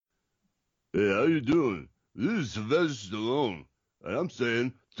Hey, how you doing? This is Sylvester Stallone, and I'm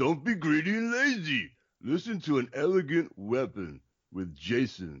saying don't be greedy and lazy. Listen to An Elegant Weapon with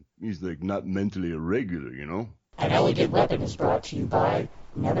Jason. He's like not mentally irregular, you know? An Elegant Weapon is brought to you by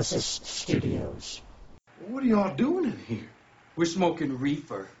Nemesis Studios. What are y'all doing in here? We're smoking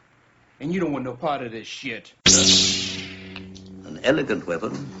reefer, and you don't want no part of this shit. An elegant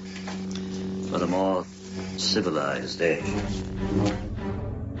weapon for a more civilized age.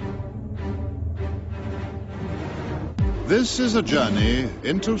 This is a journey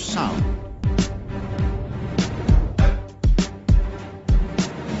into sound.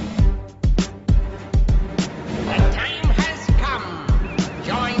 The time has come.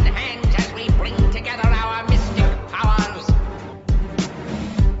 Join hands as we bring together our mystic powers.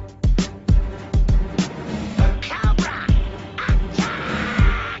 Cobra,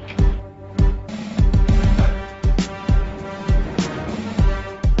 attack!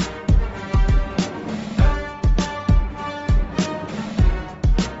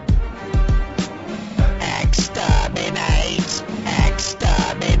 Exterminate!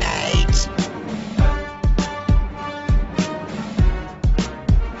 Exterminate!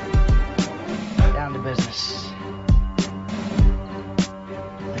 Down to business.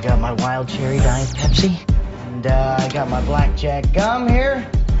 I got my wild cherry Diet Pepsi, and I got my blackjack gum here.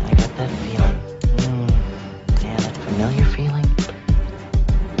 I got that feeling. Yeah, that familiar feeling.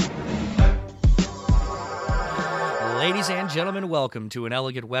 Ladies and gentlemen, welcome to An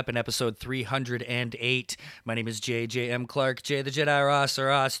Elegant Weapon, episode 308. My name is J.J.M. Clark, Jay the Jedi Ross, or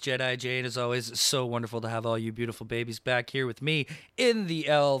Ross Jedi J, and as always, so wonderful to have all you beautiful babies back here with me in the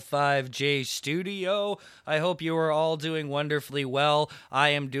L5J studio. I hope you are all doing wonderfully well. I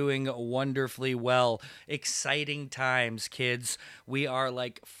am doing wonderfully well. Exciting times, kids. We are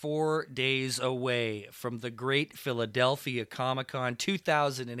like 4 days away from the Great Philadelphia Comic-Con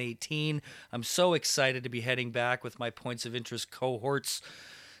 2018. I'm so excited to be heading back with my Points of Interest cohorts.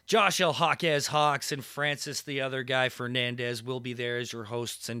 Josh L. Hawkes Hawks and Francis, the other guy, Fernandez, will be there as your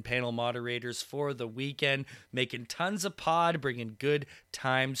hosts and panel moderators for the weekend, making tons of pod, bringing good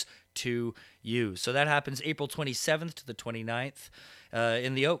times to you. So that happens April 27th to the 29th.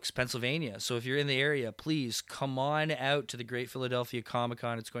 In the Oaks, Pennsylvania. So if you're in the area, please come on out to the Great Philadelphia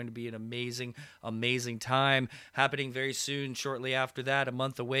Comic-Con. It's going to be an amazing, amazing time. Happening very soon, shortly after that, a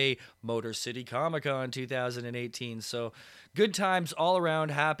month away, Motor City Comic-Con 2018. So good times all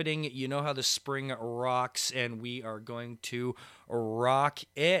around happening. You know how the spring rocks, and we are going to rock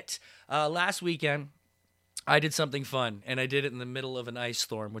it. Last weekend, I did something fun, and I did it in the middle of an ice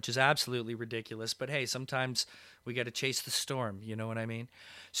storm, which is absolutely ridiculous. But hey, sometimes we got to chase the storm, you know what I mean?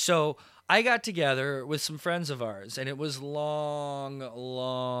 So I got together with some friends of ours, and it was long,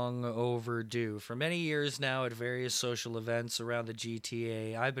 long overdue. For many years now at various social events around the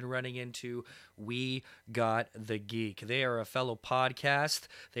GTA, I've been running into We Got the Geek. They are a fellow podcast.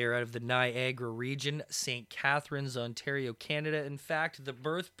 They are out of the Niagara region, St. Catharines, Ontario, Canada. In fact, the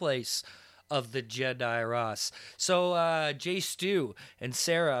birthplace of the Jedi Ross. So Jay Stu and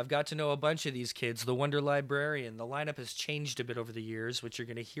Sarah, I've got to know a bunch of these kids. The Wonder Librarian. The lineup has changed a bit over the years, which you're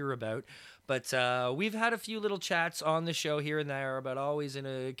going to hear about. But we've had a few little chats on the show here and there, but always in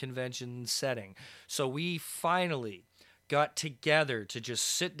a convention setting. So we finally got together to just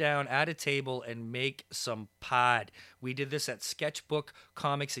sit down at a table and make some pod. We did this at Sketchbook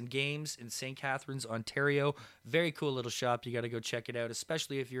Comics and Games in St. Catharines, Ontario. Very cool little shop. You got to go check it out,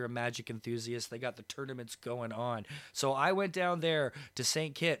 especially if you're a Magic enthusiast. They got the tournaments going on. So I went down there to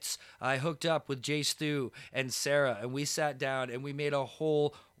St. Kitts. I hooked up with Jay Stu and Sarah, and we sat down and we made a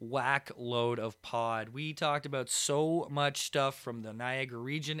whole whack load of pod. We talked about so much stuff from the Niagara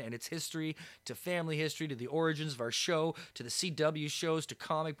region and its history, to family history, to the origins of our show, to the CW shows, to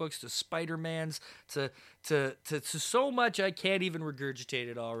comic books, to Spider-Mans, to so much I can't even regurgitate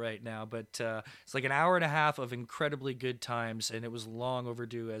it all right now. But it's like an hour and a half of incredibly good times, and it was long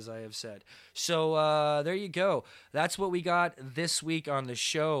overdue, as I have said. So there you go. That's what we got this week on the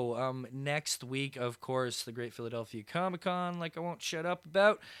show. Next week, of course, the Great Philadelphia Comic-Con, like I won't shut up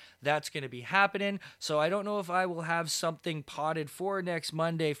about. That's going to be happening. So I don't know if I will have something potted for next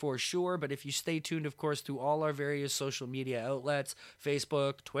Monday for sure, but if you stay tuned, of course, to all our various social media outlets,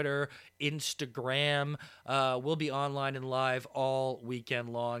 Facebook, Twitter, Instagram, we'll be online and live all weekend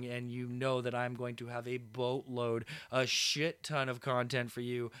long, and you know that I'm going to have a boatload, a shit ton of content for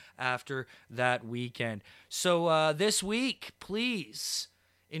you after that weekend. So this week, please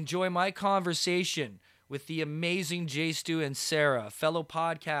enjoy my conversation with the amazing Jay Stu and Sarah, fellow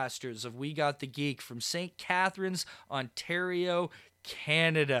podcasters of We Got the Geek from St. Catharines, Ontario,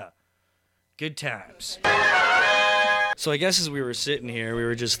 Canada. Good times. So I guess as we were sitting here, we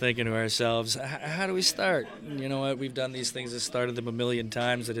were just thinking to ourselves, how do we start? You know what? We've done these things and started them a million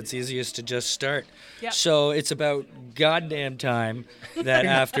times that it's easiest to just start. Yep. So it's about goddamn time that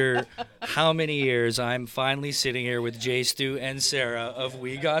after how many years I'm finally sitting here with Jay, Stu, and Sarah of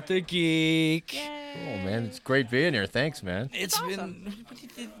We Got the Geek. Oh, man, it's great being here. Thanks, man. It's been...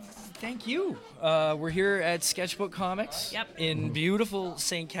 Thank you. We're here at Sketchbook Comics in beautiful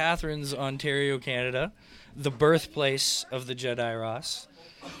St. Catharines, Ontario, Canada, the birthplace of the Jedi Ross.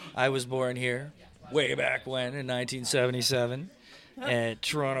 I was born here way back when in 1977 at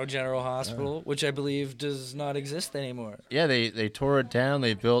Toronto General Hospital, which I believe does not exist anymore. Yeah, they tore it down.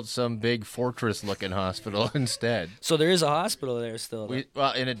 They built some big fortress-looking hospital instead. So there is a hospital there still.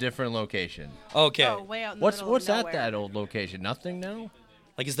 Well, in a different location. Okay. Oh, way out in the What's middle of at nowhere. that old location? Nothing now?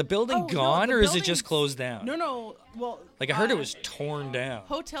 Like, is the building Oh, no, gone the or is it just building's- closed down? No. Well, Like, I heard it was torn down.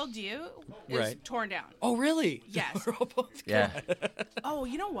 Hotel Dieu is Right. torn down. Oh, really? Yes. We're all both Yeah. Oh,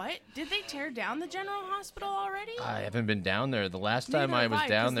 you know what? Did they tear down the General Hospital already? I haven't been down there. The last time Neither I have was 'cause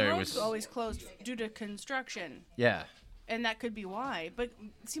down the there, it roads was... always closed due to construction, Yeah. and that could be why. But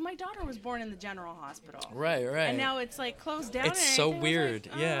see, my daughter was born in the General Hospital, Right. and now it's like closed down. It's and so everything. I was weird.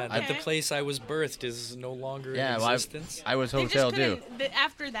 like, oh, Yeah, that the okay. place I was birthed is no longer Yeah, in well, existence. I was They just Hotel Dieu. couldn't-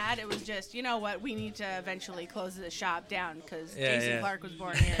 After that, it was just, you know what? We need to eventually close the shop down because Yeah, Jason yeah. Clark was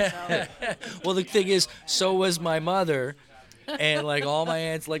born here. So Well, the thing is, so was my mother, and like all my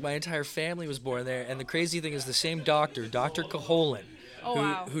aunts, like my entire family was born there. And the crazy thing is, the same doctor, Dr. Caholen, Oh,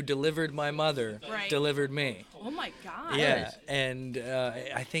 wow. who delivered my mother, Right. delivered me. oh my God. Yeah, and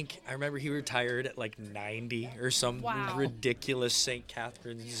I remember he retired at like 90 or some Wow. ridiculous St.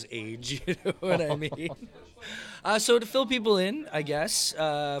 Catherine's age. You know what I mean? So to fill people in, I guess,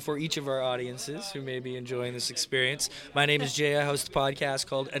 for each of our audiences who may be enjoying this experience, my name is Jay. I host a podcast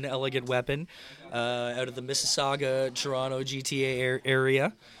called An Elegant Weapon out of the Mississauga, Toronto, GTA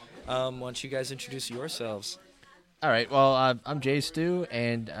area. Why don't you guys introduce yourselves? All right. Well, I'm Jay Stu,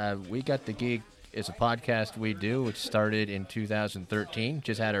 and We Got the Geek is a podcast we do, which started in 2013.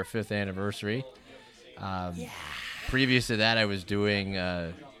 Just had our 5th anniversary. Previous to that, I was doing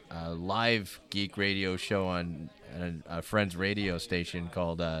a live geek radio show on a friend's radio station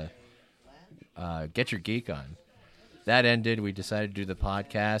called Get Your Geek On. That ended. We decided to do the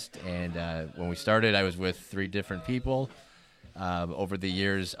podcast, and when we started, I was with 3 different people. Over the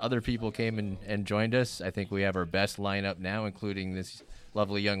years, other people came and joined us. I think we have our best lineup now, including this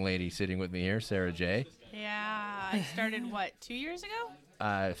lovely young lady sitting with me here, Sarah J. Yeah. I started, 2 years ago?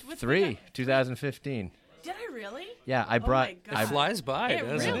 2015. Did I really? Yeah, I brought. Oh my God. It flies by, It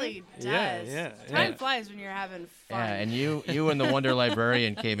doesn't really it? does. Yeah. Time flies when you're having fun. Yeah, and you and the Wonder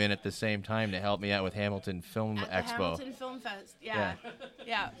Librarian came in at the same time to help me out with Hamilton Film At the Expo. Hamilton Film Fest. Yeah.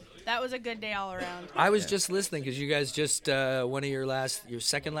 That was a good day all around. I was just listening because you guys just one of your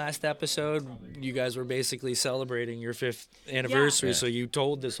second last episode, you guys were basically celebrating your 5th anniversary. Yeah. So you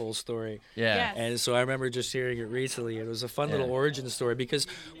told this whole story. Yeah. Yes. And so I remember just hearing it recently. It was a fun little Yeah. origin story because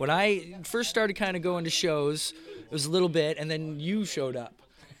when I first started kind of going to shows, it was a little bit, and then you showed up.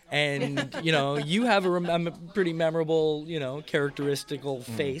 And, you know, you have a pretty memorable, you know, characteristical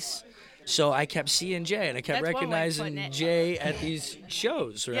face. So I kept seeing Jay, and I kept That's one way of recognizing putting it. Jay at these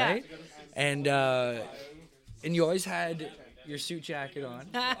shows, right? And you always had your suit jacket on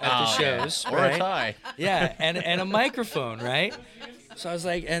at the shows, Or right? a tie. Yeah, and a microphone, right? So I was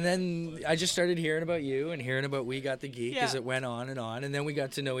like, and then I just started hearing about you and hearing about We Got the Geek as Yeah. it went on, and then we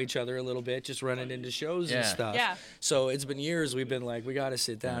got to know each other a little bit, just running into shows and Yeah. stuff. Yeah. So it's been years we've been like, we got to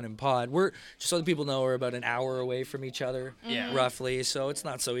sit down and pod. We're, just so that people know, we're about an hour away from each other, roughly. So it's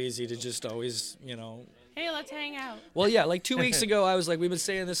not so easy to just always, you know. Hey, let's hang out. Well, yeah, like 2 weeks ago, I was like, we've been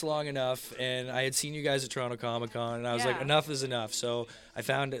saying this long enough, and I had seen you guys at Toronto Comic Con, and I was like, Yeah. enough is enough. So I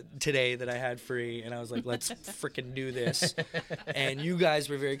found it today that I had free, and I was like, let's freaking do this. And you guys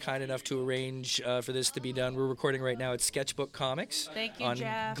were very kind enough to arrange for this to be done. We're recording right now at Sketchbook Comics Thank you, on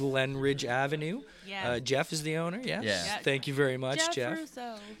Jeff. Glenridge Avenue. Yeah. Jeff is the owner, yes? Yeah. Thank you very much, Jeff Jeff.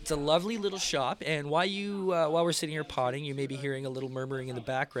 Russo. It's a lovely little shop, and while we're sitting here potting, you may be hearing a little murmuring in the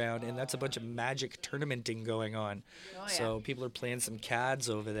background, and that's a bunch of Magic tournamenting going on. Oh, yeah. So people are playing some CADs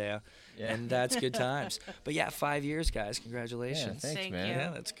over there, and that's good times. But yeah, 5 years, guys. Congratulations. Thanks, Thank man. you.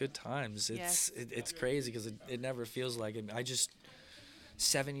 Yeah, that's good times. Yes. It's crazy because it never feels like it.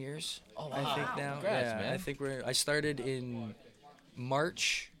 7 years. Oh, I think now. Congrats, yeah, man. I think I started in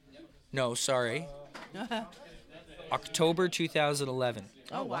March. No, sorry. October 2011.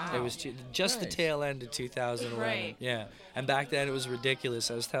 Oh, wow. It was just the Nice. tail end of 2011. Right. Yeah. And back then it was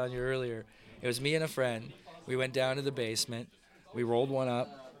ridiculous. I was telling you earlier. It was me and a friend. We went down to the basement. We rolled one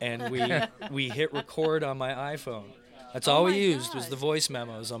up and we hit record on my iPhone. That's all we my used was God. the voice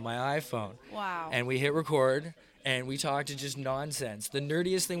memos on my iPhone. Wow. And we hit record, and we talked to just nonsense. The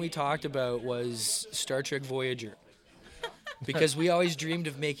nerdiest thing we talked about was Star Trek Voyager. Because we always dreamed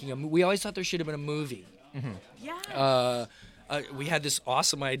of making we always thought there should have been a movie. Yeah. We had this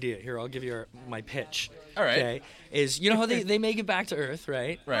awesome idea. Here, I'll give you my pitch. All right. Okay. Is, you know how they make it back to Earth,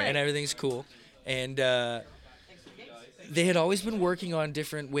 right? Right. And everything's cool. And they had always been working on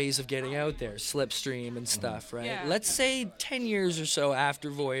different ways of getting out there, slipstream and stuff, right? Yeah. Let's say 10 years or so after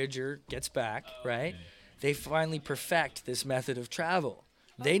Voyager gets back, right? They finally perfect this method of travel.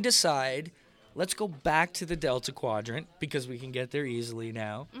 They decide, let's go back to the Delta Quadrant because we can get there easily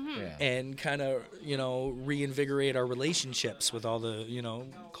now, Yeah. and kind of, reinvigorate our relationships with all the,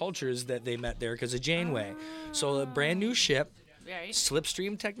 cultures that they met there because of Janeway. So a brand new ship, Right.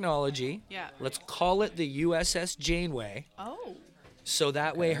 slipstream technology. Yeah. Let's call it the USS Janeway. Oh. So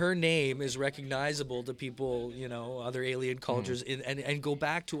that way her name is recognizable to people, other alien cultures, and go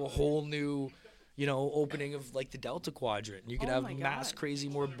back to a whole new, opening of like the Delta Quadrant. You could Oh have my mass God. crazy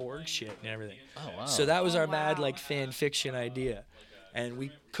more Borg shit and everything. Oh, wow. So that was our Oh, mad wow. like fan fiction idea. And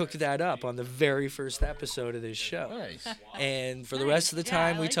we cooked that up on the very first episode of this show. Nice. And for the Nice. rest of the Yeah,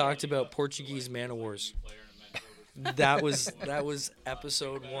 time I we like talked about Portuguese man o' wars. That was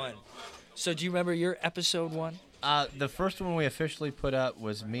episode 1. So do you remember your episode 1? The first one we officially put up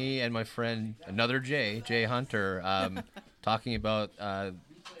was me and my friend, another Jay Hunter, talking about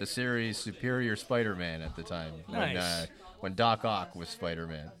the series Superior Spider-Man at the time. Nice. When Doc Ock was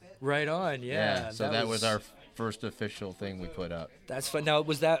Spider-Man. Right on, yeah. So that was our first official thing we put up. That's fun. Now,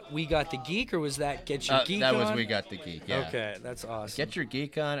 was that We Got the Geek, or was that Get Your Geek that On? was We Got the Geek, yeah. Okay, that's awesome. Get Your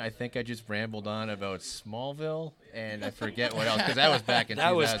Geek On, I think I just rambled on about Smallville, and I forget what else, because that was back in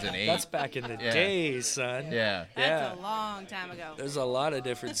 2008. That's back in the Yeah. days, son. Yeah. That's a long time ago. There's a lot of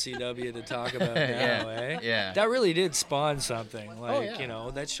different CW to talk about now, Yeah, eh? yeah. That really did spawn something. Like, yeah.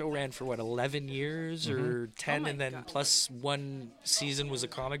 that show ran for, 11 years or 10, and then plus one season was a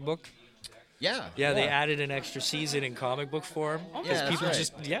comic book? Yeah. Yeah, they added an extra season in comic book form. Yeah, Because that's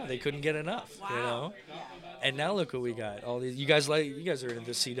people right. they couldn't get enough, Wow. And now look what we got. All these, you guys are into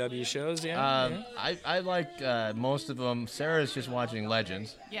the CW shows, yeah? I like most of them. Sarah's just watching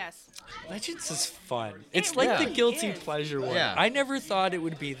Legends. Yes. Legends is fun. It's like the really guilty is. pleasure one. Yeah. I never thought it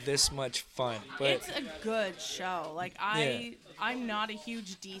would be this much fun, but It's a good show. Like I'm not a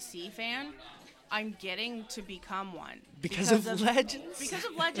huge DC fan. I'm getting to become one because of Legends. Because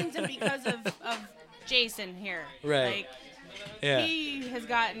of Legends and because of Jason here. Right. Like Yeah. he has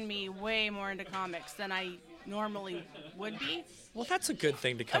gotten me way more into comics than I normally would be. Well, that's a good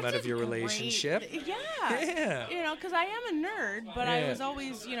thing to come That's out of a your great- relationship. Yeah. Yeah. Because I am a nerd, but I Yeah. was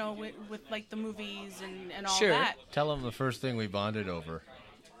always, with like the movies and all Sure. that. Tell them the first thing we bonded over.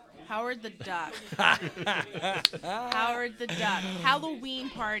 Howard the Duck. Howard the Duck. Halloween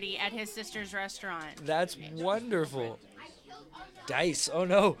party at his sister's restaurant. That's wonderful. Dice. Oh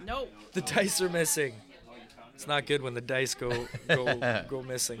no. No. The dice are missing. It's not good when the dice go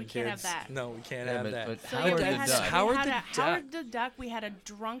missing, We kids. can't have that. No, we can't Yeah, have but- that. but So Howard we the had Duck. we Howard had the Howard the Duck. We had a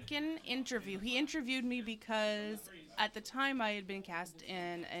drunken interview. He interviewed me because at the time I had been cast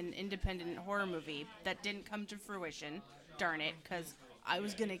in an independent horror movie that didn't come to fruition. Darn it, because I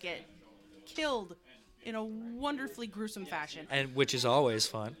was gonna get killed in a wonderfully gruesome fashion. And which is always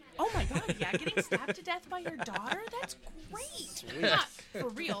fun. Oh my god, yeah, getting stabbed to death by your daughter? That's great. Not for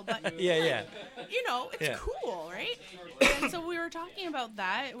real, but Yeah. it's Yeah. cool, right? And so we were talking about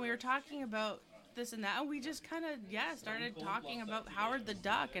that, and we were talking about this and that, and we just kind of, started talking about Howard the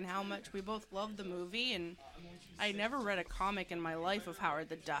Duck and how much we both loved the movie, and I never read a comic in my life of Howard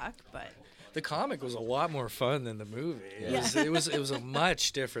the Duck, but The comic was a lot more fun than the movie. It Yeah. was a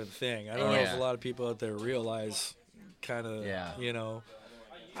much different thing. I don't know if Yeah. a lot of people out there realize kind of, Yeah.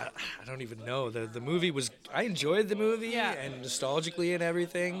 I don't even know. The movie was, I enjoyed the movie and nostalgically and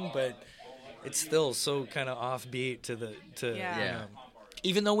everything, but it's still so kind of offbeat to Yeah.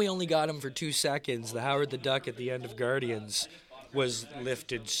 even though we only got him for 2 seconds, the Howard the Duck at the end of Guardians was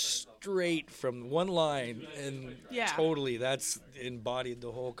lifted straight from one line, and Yeah. totally that's embodied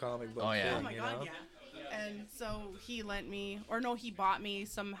the whole comic book Oh, yeah. thing, oh my god, yeah. And so he lent me, or no, he bought me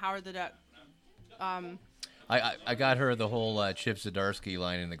some Howard the Duck. I got her the whole Chip Zdarsky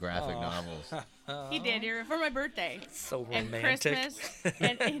line in the graphic novels. He did for my birthday. So And romantic. Christmas.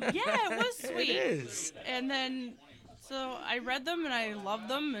 and yeah, it was sweet. It is. And then, so I read them and I loved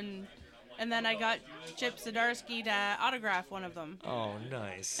them, and And then I got Chip Zdarsky to autograph one of them. Oh,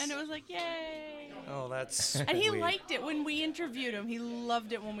 nice. And it was like, yay. Oh, that's And he sweet. liked it when we interviewed him. He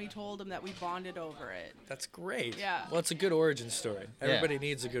loved it when we told him that we bonded over it. That's great. Yeah. Well, it's a good origin story. Everybody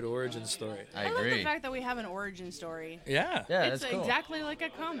needs a good origin story. I love agree. the fact that we have an origin story. Yeah. Yeah, It's that's cool. exactly like a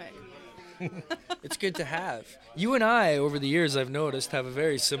comic. It's good to have. You and I, over the years, I've noticed, have a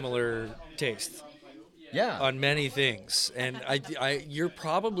very similar taste Yeah. on many things. And you're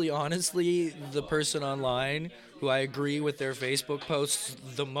probably, honestly, the person online who I agree with their Facebook posts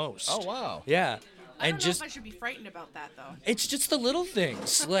the most. Oh, wow. Yeah. I And don't just know if I should be frightened about that, though. it's just the little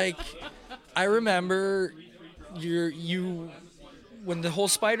things. Like, I remember you when the whole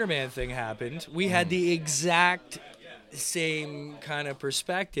Spider-Man thing happened, we had the exact same kind of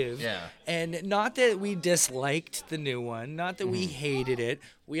perspective. Yeah. And not that we disliked the new one, not that we hated it.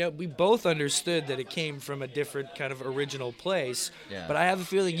 We both understood that it came from a different kind of original place. Yeah. But I have a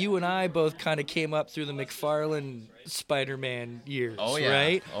feeling you and I both kind of came up through the McFarlane Spider-Man years, Oh, yeah.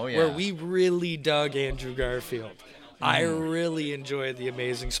 right? Oh, yeah. Where we really dug Andrew Garfield. I really enjoyed the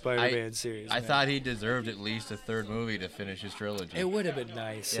Amazing Spider-Man series. I man. thought he deserved at least a third movie to finish his trilogy. It would have been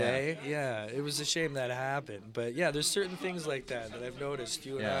nice, Yeah. eh? Yeah, it was a shame that happened. But yeah, there's certain things like that I've noticed.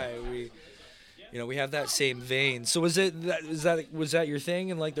 You and Yeah. we have that same vein. So was that your thing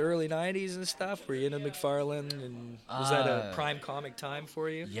in like the early '90s and stuff? Were you into McFarlane, and was that a prime comic time for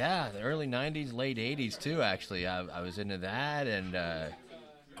you? Yeah, the early 90s, late 80s too, actually. I was into that, and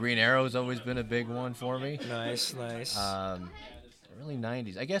Green Arrow's always been a big one for me. Nice. Early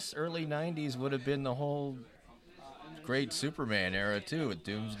 90s. I guess early 90s would have been the whole great Superman era too, with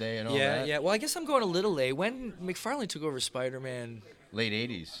Doomsday and all that. Yeah. Well, I guess I'm going a little late. When McFarlane took over Spider-Man, Late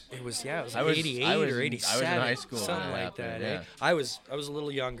 80s. it was like I was- 88 I was or in- 87. I was in high school when something that like that. happened, Eh? yeah. I was a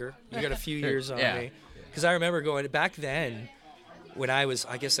little younger. You got a few years on Yeah. me. Because I remember going back then, when I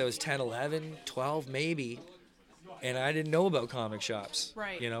guess I was 10, 11, 12 maybe, and I didn't know about comic shops.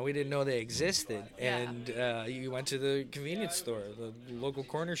 Right. You know, we didn't know they existed. Yeah. And you went to the convenience store, the local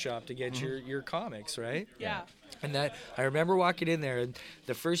corner shop to get your comics, right? Yeah. And that I remember walking in there, and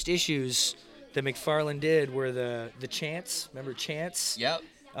the first issues that McFarlane did were the Chance. Remember Chance? Yep.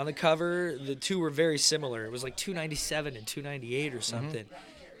 On the cover, the two were very similar. It was like 297 and 298 or something.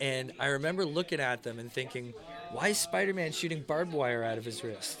 And I remember looking at them and thinking, why is Spider-Man shooting barbed wire out of his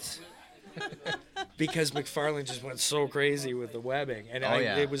wrists? Because McFarlane just went so crazy with the webbing. And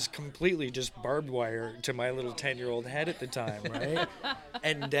it was completely just barbed wire to my little 10-year-old head at the time, right?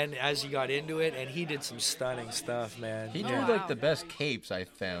 And then as he got into it, and he did some stunning stuff, man. He Yeah. drew like the best capes I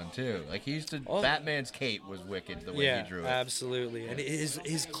found too. Like he used to Batman's cape was wicked the way Yeah, he drew it. absolutely. And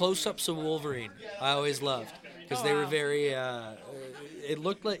his close-ups of Wolverine, I always loved because they were very. It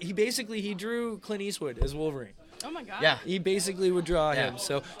looked like he drew Clint Eastwood as Wolverine. Oh my God. Yeah. He basically would draw him.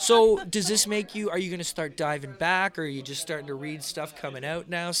 Yeah. So does this make you? Are you going to start diving back, or are you just starting to read stuff coming out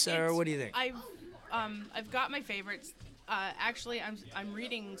now, Sarah? What do you think? I've got my favorites. Actually, I'm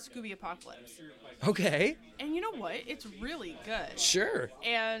reading Scooby Apocalypse. Okay. And you know what? It's really good. Sure.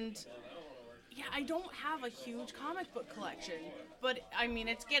 And yeah, I don't have a huge comic book collection, but I mean,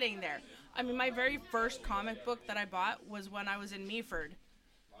 it's getting there. I mean, my very first comic book that I bought was when I was in Meaford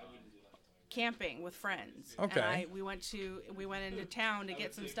camping with friends. Okay. And we went into town to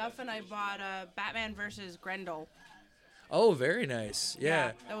get some stuff, and I bought Batman versus Grendel. Oh, very nice.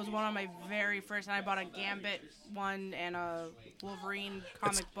 Yeah. That was one of my very first, and I bought a Gambit one and a Wolverine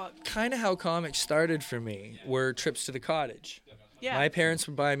comic book. Kind of how comics started for me were trips to the cottage. Yeah. My parents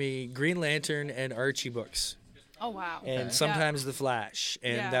would buy me Green Lantern and Archie books. Oh wow. And sometimes The Flash,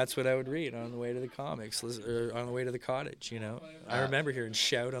 and Yeah. that's what I would read on the way to the comics, or on the way to the cottage. You know, I remember hearing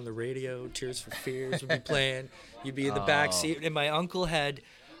Shout on the radio. Tears for Fears would be playing. You'd be in the back seat, and my uncle had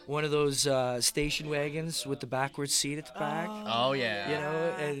one of those station wagons with the backwards seat at the back. Oh yeah. You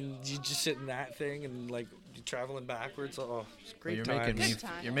know, and you just sit in that thing and like you're traveling backwards. Oh, it's great You're times.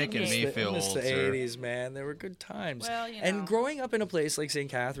 making me feel I miss old, the sir. 80s, man. They were good times. Well, you know. And growing up in a place like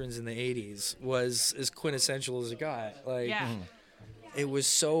St. Catharines in the 80s was as quintessential as it got. Like, Yeah. it was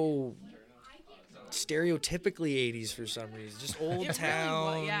so stereotypically 80s for some reason. Just old really was,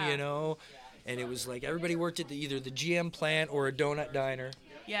 town, yeah. you know? And it was like everybody worked at either the GM plant or a donut diner.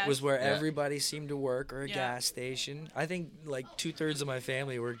 Yes. Was where Yeah. everybody seemed to work, or a Yeah. gas station. I think like 2/3 of my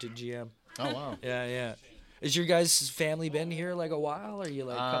family worked at GM. Oh wow. Yeah. Has your guys' family been here like a while? Are you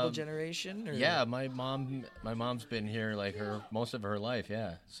like a couple generation? Or? Yeah, my mom's been here like most of her life.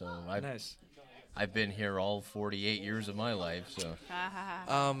 Yeah, so Nice. I've been here all 48 years of my life. So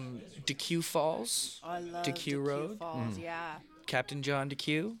DeQ Falls. I love DeQ Road? Falls, yeah. Captain John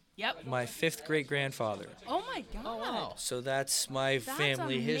DeQ, Yep. my 5th great grandfather. Oh my God. So that's my That's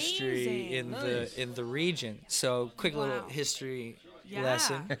family history in amazing. the region. So quick little Wow. history Yeah.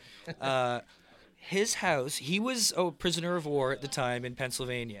 lesson. His house. He was a prisoner of war at the time in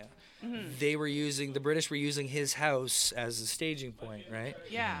Pennsylvania. Mm-hmm. The British were using his house as a staging point, right?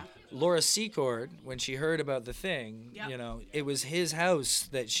 Yeah. Laura Secord, when she heard about the thing, Yep. it was his house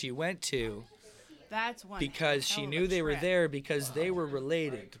that she went to That's one. because she hell of knew a they were trip. there because they were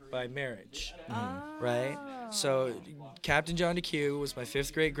related by marriage, right? Oh. So Captain John DeQ was my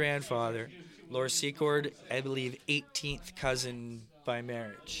 5th great grandfather. Laura Secord, I believe, 18th cousin by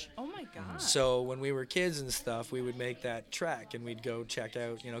marriage. Oh my God. So when we were kids and stuff, we would make that trek and we'd go check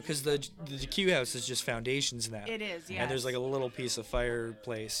out, because the DeQ house is just foundations now. It is, And there's yes. like a little piece of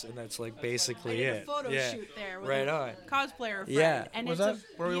fireplace, and that's like I basically did it. a photo yeah. shoot there with Right a on. cosplayer friend. Yeah. And Was it's that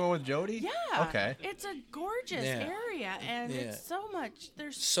where we went with Jody? Yeah. Okay. It's a gorgeous Yeah. area, and Yeah. it's so much.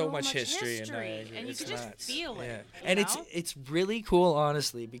 There's So much history in Niagara. and you It's can just nuts. feel it. Yeah. you And know? it's really cool,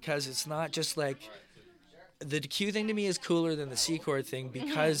 honestly, because it's not just like the DeQ thing to me is cooler than the Secord thing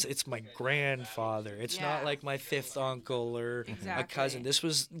because it's my grandfather. It's Mm-hmm. Yeah. not like my 5th uncle or a Exactly. cousin. This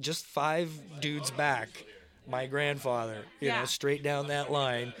was just 5 dudes back. My grandfather, Yeah. straight down that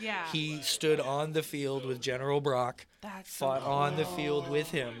line. Yeah. He stood on the field with General Brock. That's so Fought on the cool. field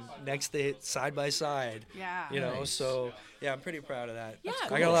with him, next to side by side. Yeah. So yeah, I'm pretty proud of that. Yeah, I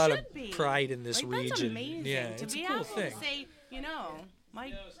got you a lot should of be. pride in this Like, that's region. amazing. Yeah, to it's be a cool able thing. to say,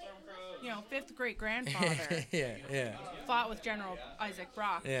 my 5th great grandfather yeah. fought with General Isaac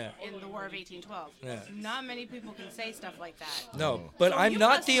Brock Yeah. in the War of 1812. Yeah. Not many people can say stuff like that. No, but So I'm you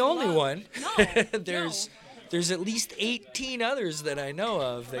not must the only love- one. No, There's at least 18 others that I know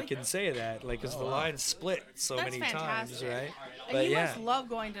of that can say that. Like, because the line's split so That's many fantastic. times, right? And But you yeah. must love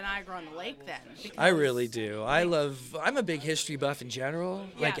going to Niagara on the Lake then. I because- really do. I'm a big history buff in general.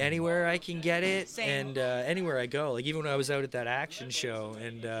 Like Yeah. anywhere I can get it, Same. and anywhere I go. Like even when I was out at that action show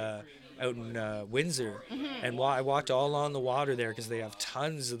and out in Windsor, Mm-hmm. and I walked all along the water there because they have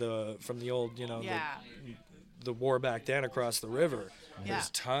tons of from the old, Yeah. the war back then across the river. Yeah.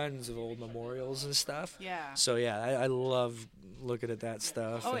 There's tons of old memorials and stuff. Yeah. So yeah, I love looking at that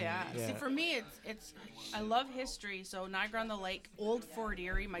stuff. Oh and, yeah. See, for me, it's I love history. So Niagara on the Lake, Old Fort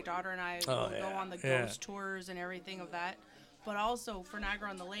Erie. My daughter and I Oh, will go yeah. on the Yeah. ghost tours and everything of that. But also for Niagara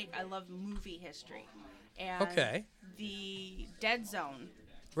on the Lake, I love movie history. And Okay. the Dead Zone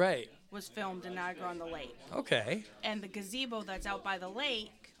Right. was filmed in Niagara on the Lake, Okay. and the gazebo that's out by the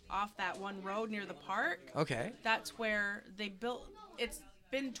lake, off that one road near the park. Okay. That's where they built. It's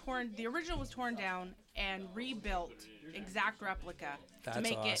been torn. The original was torn down and rebuilt, exact replica to That's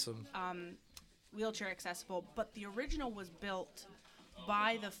make awesome. it wheelchair accessible. But the original was built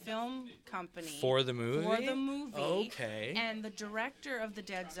by the film company For the movie? For the movie. Okay. And the director of the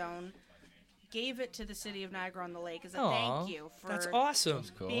Dead Zone gave it to the city of Niagara on the Lake as a Aw, thank you for that's awesome.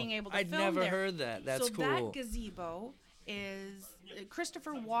 being able to I'd film never there. heard that. That's so cool. that gazebo is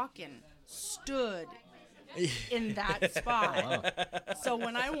Christopher Walken stood in that spot. So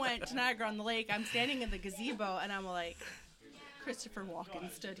when I went to Niagara on the Lake, I'm standing in the gazebo and I'm like, Christopher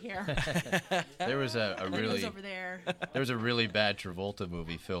Walken stood here. There was a And he was really over there. there was a really bad Travolta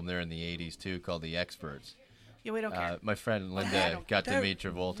movie filmed there in the 80s too called The Experts. Yeah, we don't care. My friend I Linda don't- got to That meet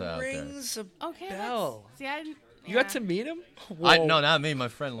Travolta out there. Rings a Okay. bell. See, I didn't. You got to meet him? No, not me. My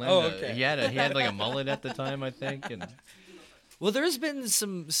friend Linda. Oh, okay. He had like a mullet at the time, I think. And Well, there's been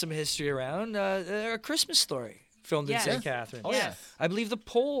some history around. A Christmas Story filmed Yes. in St. Catharines. Oh, yeah. I believe the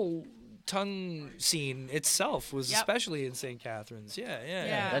pole tongue scene itself was Yep. especially in St. Catharines. Yeah.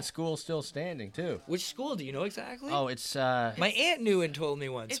 Yeah. that school's still standing too. Which school? Do you know exactly? Oh, it's My aunt knew and told me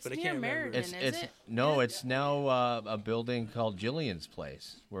once, It's but I near can't remember. Meriden. it's Is it's it? no, it's now a building called Jillian's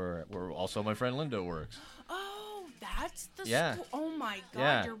Place, where also my friend Linda works. Oh, that's the Yeah. school. Oh my God,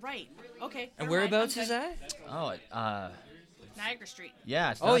 Yeah. you're right. Okay. And never mind, whereabouts I'm is good. that? Oh, Niagara Street.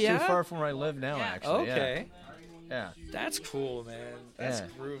 yeah, it's Oh, not yeah? too far from where I live now, Yeah. actually. yeah. Okay. Yeah. That's cool, man. That's Yeah.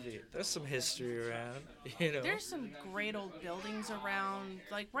 groovy. There's some history around, There's some great old buildings around,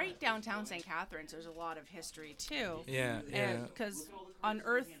 like right downtown St. Catharines. There's a lot of history too. Yeah, yeah. And because on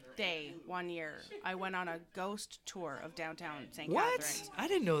Earth Day one year, I went on a ghost tour of downtown St. What? Catharines. I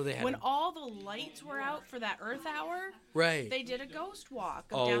didn't know they had When a- all the lights were out for that Earth Hour, Right. they did a ghost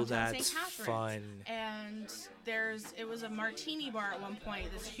walk of Oh, downtown that's St. Catharines. fun. And it was a martini bar at one point,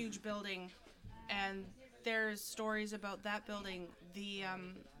 this huge building, and there's stories about that building, the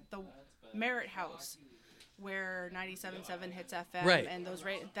Merritt House, where 97.7 hits FM, Right. and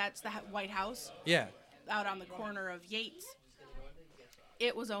that's the White House Yeah. out on the corner of Yates.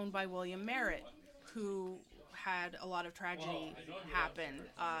 It was owned by William Merritt, who had a lot of tragedy happen.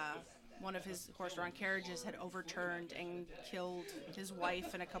 One of his horse-drawn carriages had overturned and killed his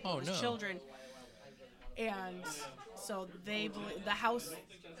wife and a couple of his children. And so the house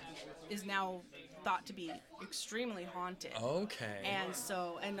is now thought to be extremely haunted. Okay.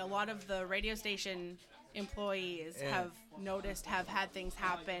 And a lot of the radio station employees have had things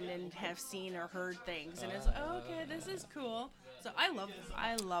happen and have seen or heard things, and it's okay, this is cool. So I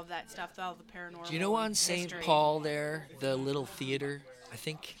love that stuff, all the paranormal. Do you know on St. Paul there, the little theater, I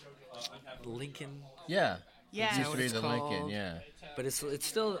think Lincoln? Yeah. Yeah. It used to be it's the called? Lincoln, yeah. But it's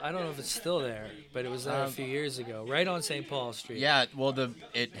still, I don't know if it's still there, but it was there a few years ago, right on St. Paul Street. Yeah, well,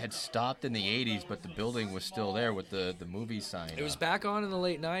 it had stopped in the 80s, but the building was still there with the movie sign. It was back on in the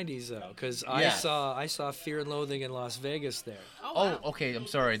late 90s, though, because I saw Fear and Loathing in Las Vegas there. Oh, okay, I'm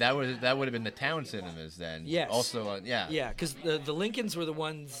sorry. That would have been the town cinemas then. Yes. Also, yeah. Yeah, because the Lincolns were the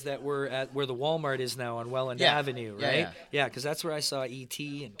ones that were at where the Walmart is now on Welland Yeah. Avenue, Yeah, right? yeah. because that's where I saw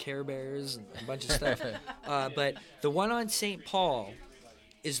E.T. and Care Bears and a bunch of stuff. But the one on St. Paul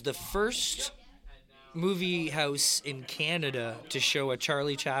is the first movie house in Canada to show a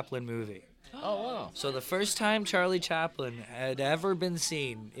Charlie Chaplin movie. Oh, wow. So the first time Charlie Chaplin had ever been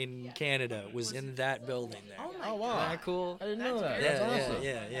seen in Canada was in that building there. Oh, wow. Isn't that cool? I didn't know that. Yeah, That's awesome.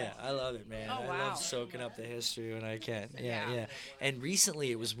 yeah. I love it, man. Oh, I wow. love soaking up the history when I can. Yeah. Yeah. And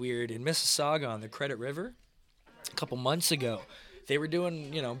recently it was weird in Mississauga on the Credit River. A couple months ago, they were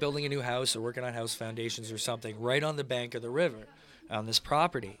doing, building a new house or working on house foundations or something right on the bank of the river on this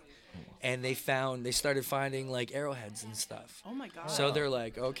property. And they started finding like arrowheads and stuff. Oh my God. So they're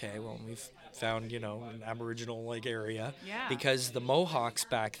like, okay, well, we've found, an Aboriginal like area. Yeah. Because the Mohawks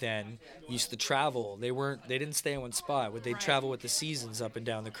back then used to travel. They didn't stay in one spot. They'd travel with the seasons up and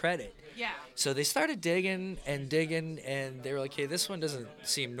down the Credit. Yeah. So they started digging, and they were like, hey, this one doesn't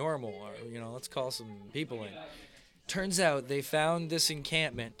seem normal, or, let's call some people in. Turns out they found this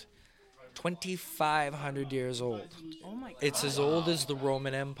encampment 2,500 years old. Oh my God. It's as old as the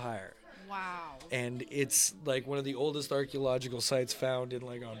Roman Empire. Wow. And it's like one of the oldest archaeological sites found in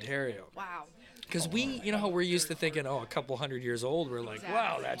like Ontario. Wow. Because how we're used to thinking, a couple hundred years old, we're like,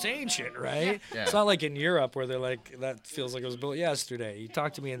 wow, that's ancient, right? Yeah. It's not like in Europe where they're like, that feels like it was built yesterday. You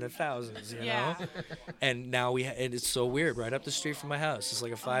talk to me in the thousands, you know? And now and it's so weird, right up the street from my house. It's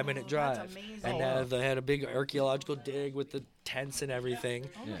like a 5-minute drive. amazing. And now they had a big archaeological dig with the tents and everything.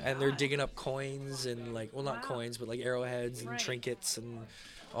 And they're digging up coins and not coins, but like arrowheads and trinkets and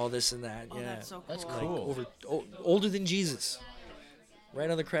all this and that. Oh, yeah. that's so cool. That's Like cool. older than Jesus. Right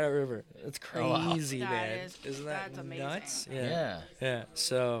on the Credit River. It's wow. crazy, That man. is- Isn't that that's amazing. nuts? Yeah. Yeah.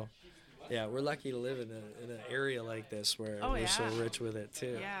 So, we're lucky to live in an area like this where we're so rich with it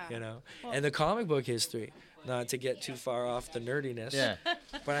too. Yeah. And the comic book history. Not to get too far off the nerdiness. Yeah.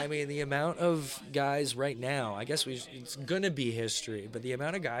 But I mean, the amount of guys right now, I guess it's going to be history, but the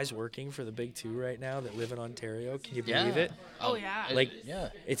amount of guys working for the Big Two right now that live in Ontario, can you believe it? Oh yeah. Like, Yeah.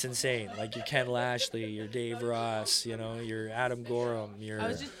 it's insane. Like, your Ken Lashley, your Dave Ross, your Adam Gorham, your I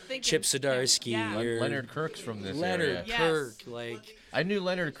was just thinking, Chip Zdarsky, yeah. your Leonard Kirk's from this Leonard area. Yes. Kirk, like... I knew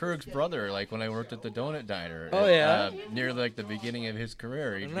Leonard Kirk's brother, when I worked at the Donut Diner. Oh, yeah? Near, the beginning of his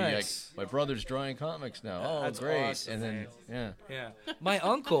career. He'd Nice. be like, my brother's drawing comics now. Oh, That's great. awesome, And then, man. Yeah. My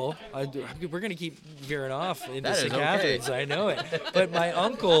uncle, we're going to keep veering off into That is St. okay. Catharines, I know it. But my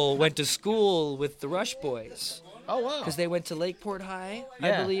uncle went to school with the Rush Boys. oh, wow. Because they went to Lakeport High, I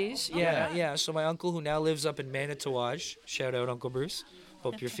Yeah. believe. Yeah. So my uncle, who now lives up in Manitowaj, shout out Uncle Bruce.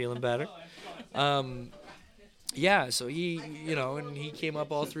 Hope you're feeling better. So he, and he came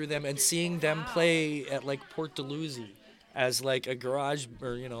up all through them, and seeing them play at Port Dalhousie as a garage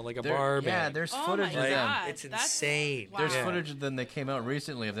or a bar band. Yeah, there's Oh footage my of them. God. It's That's- insane. wow. There's Yeah. footage of them that came out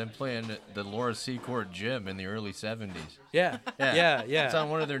recently of them playing the Laura Secord Gym in the early 70s. Yeah. It's on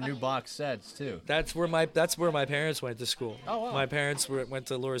one of their new box sets, too. That's where my parents went to school. Oh, wow. My parents went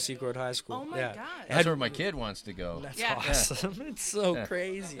to Laura Secord High School. Oh my yeah. God. That's where my kid wants to go. That's Yeah. awesome. It's so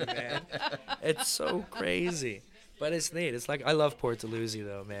crazy, man. It's so crazy. But it's neat. It's I love Port Dalhousie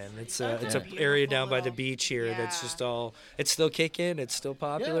though, man. It's a Beautiful area down by the little- beach here that's yeah. just all. It's still kicking. It's still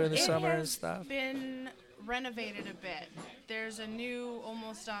popular in the It summer and has stuff. been renovated a bit. There's a new,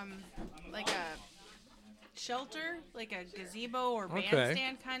 almost like a shelter, like a gazebo or Okay.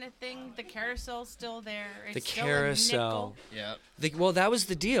 bandstand kind of thing. The carousel's still there. It's The still carousel. Yeah. Well, that was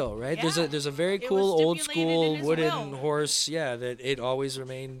the deal, right? Yeah. There's a very It was cool old stipulated school in his wooden will. horse. Yeah, that it always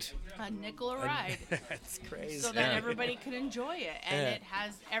remained. a nickel a ride. That's crazy. So that Yeah. everybody could enjoy it. And Yeah. it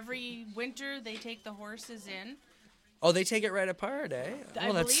has every winter they take the horses in Oh, they take it right apart, eh?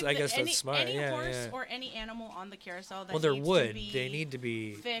 Well, believe I guess that that's smart. Any Yeah, horse yeah. or any animal on the carousel that Well, there needs would. to be They need to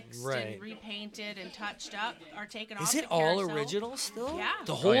be fixed right. and repainted and touched up are taken off Is the it all carousel. original still? Yeah.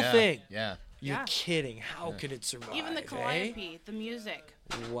 The whole yeah. thing? Yeah. You're Yeah. kidding. How could it survive? Even the eh? calliope, the music.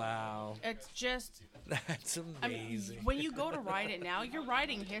 Wow. It's just That's amazing. when you go to ride it now, you're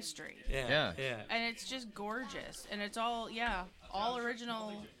riding history. Yeah. And it's just gorgeous. And it's all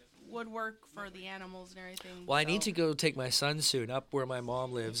original woodwork for the animals and everything. Well, I need so- to go take my son soon. Up where my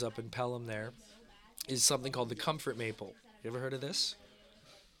mom lives, up in Pelham there, is something called the Comfort Maple. You ever heard of this?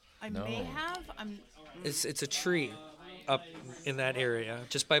 I may have. It's a tree up in that area,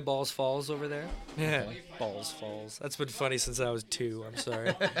 just by Balls Falls over there. Yeah, Balls Falls. That's been funny since I was 2. I'm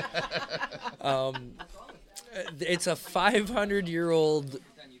sorry. It's a 500-year-old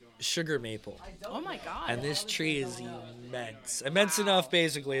sugar maple. Oh my God. And this tree is immense. Immense enough,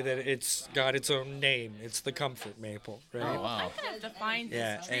 basically, that it's got its own name. It's the Comfort Maple, right? Oh, wow. I'm gonna have to find this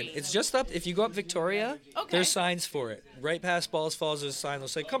Yeah, tree. and it's just up. If you go up Victoria, Okay. there's signs for it. Right past Balls Falls, there's a sign that'll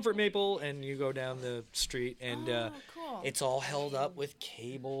say Comfort Maple, and you go down the street, and cool. it's all held up with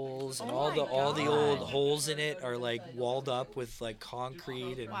cables, and Oh all my the old God. holes in it are like walled up with like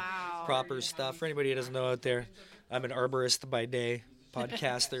concrete and Wow. proper stuff. For anybody who doesn't know out there, I'm an arborist by day,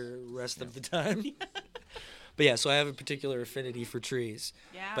 podcaster rest of the time. But yeah, so I have a particular affinity for trees.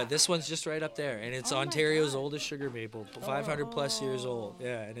 Yeah. But this one's just right up there, and it's Oh my Ontario's God. oldest sugar maple, 500 plus years old.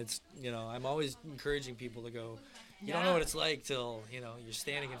 Yeah, and it's, I'm always encouraging people to go. You don't know Yeah. what it's like till, you're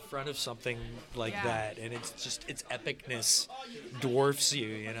standing in front of something like Yeah. that, and its epicness dwarfs you,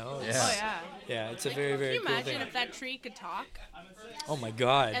 It's, Oh yeah. yeah, it's a Like, very, very Can you cool imagine thing. if that tree could talk Oh my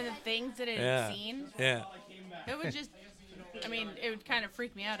God. and the things that it Yeah. had seen? Yeah. It would just. I mean, it would kind of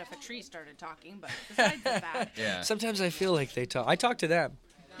freak me out if a tree started talking, but besides that, Yeah. Sometimes I feel like they talk. I talk to them.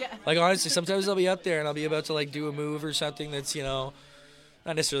 yeah. Like, honestly, sometimes I'll be up there and I'll be about to, like, do a move or something that's, not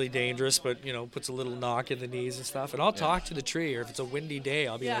necessarily dangerous, but, puts a little knock in the knees and stuff. And I'll talk to the tree, or if it's a windy day,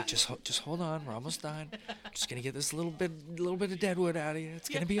 I'll be Yeah. like, just hold on, we're almost done. Just going to get this little bit of deadwood out of you. It's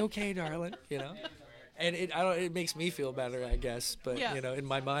going to be okay, darling, And it makes me feel better, I guess. But, Yeah. in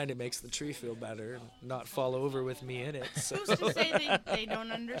my mind, it makes the tree feel better and not fall over with me in it. So. Who's to say they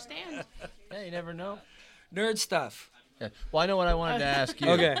don't understand? Yeah, you never know. Nerd stuff. Yeah. Well, I know what I wanted to ask you.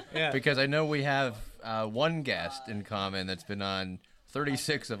 Okay, yeah. Because I know we have one guest in common that's been on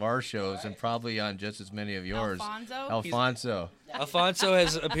 36 of our shows and probably on just as many of yours. Alfonso? Alfonso. Alfonso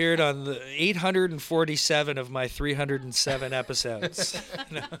has appeared on the 847 of my 307 episodes.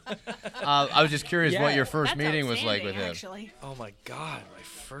 I was just curious what Yeah. your first That's meeting was like with outstanding, him. Actually. Oh my God, my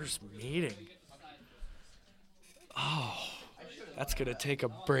first meeting. Oh, that's gonna take a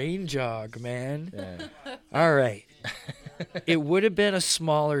brain jog, man. Yeah. All right. It would have been a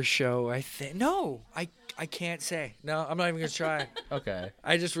smaller show, I think. No, I can't say. No, I'm not even gonna try. Okay.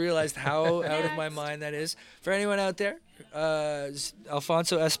 I just realized how out of my Next. mind that is. For anyone out there,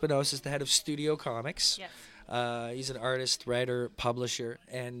 Alfonso Espinosa is the head of Studio Comics. Yes. He's an artist, writer, publisher,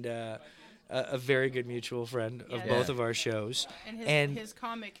 and a very good mutual friend of Yes. both of our shows. And his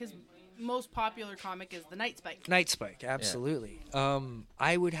comic, his most popular comic is The Night Spike. Night Spike, absolutely.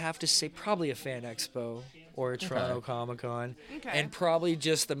 I would have to say probably a Fan Expo or a Toronto Comic Con, Okay. and probably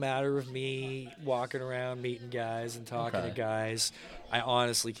just a matter of me walking around, meeting guys, and talking to Okay. guys. I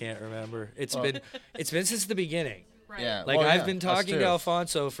honestly can't remember. It's been since the beginning. Right. Yeah. Like well, I've yeah, been us talking to too.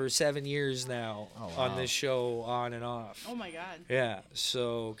 Alfonso for 7 years now on wow. this show, on and off. Oh my God. Yeah,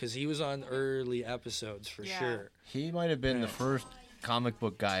 so because he was on early episodes for Yeah. sure. He might have been the first comic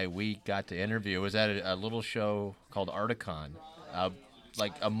book guy we got to interview. It was at a little show called Articon,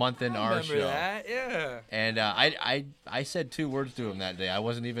 like a month into our Remember show. that? Yeah. And I said 2 words to him that day. I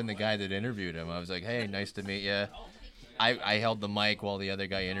wasn't even the guy that interviewed him. I was like, hey, nice to meet you. I held the mic while the other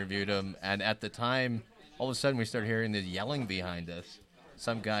guy interviewed him. And at the time, all of a sudden we started hearing this yelling behind us.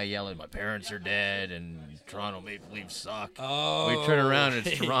 Some guy yelling, my parents are dead and Toronto Maple Leafs suck. Oh. We turn around and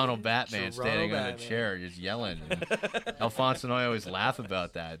it's Toronto Batman Toronto standing on a Batman. chair just yelling. And Alfonso and I always laugh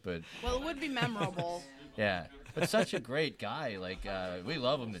about that. But Well, it would be memorable. yeah. But such a great guy. Like, we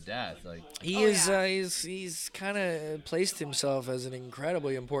love him to death. Like, He Oh, is. yeah. He's kind of placed himself as an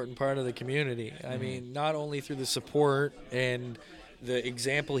incredibly important part of the community. I mean, not only through the support and the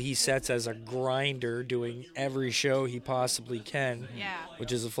example he sets as a grinder, doing every show he possibly can, Yeah.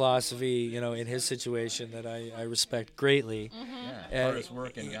 which is a philosophy, in his situation that I respect greatly. yeah, hardest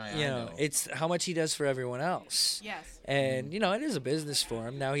working guy I know. It's how much he does for everyone else. Yes. And, it is a business for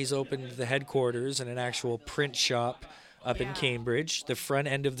him. Now he's opened the headquarters and an actual print shop up in Yeah. Cambridge. The front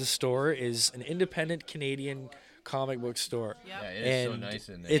end of the store is an independent Canadian comic book store. Yeah, it is so And nice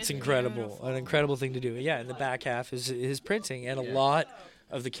in there. it's incredible, an incredible thing to do. Yeah, and the back half is his printing, and a lot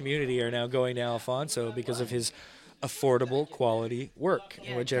of the community are now going to Alfonso because of his affordable quality work,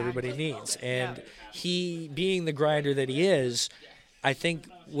 which everybody needs. And he, being the grinder that he is, I think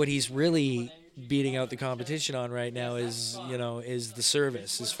what he's really beating out the competition on right now is the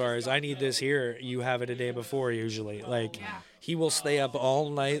service. As far as, I need this here, you have it a day before usually. Like, he will stay up all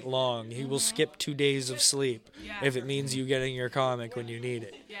night long. He will skip 2 days of sleep if it means you getting your comic when you need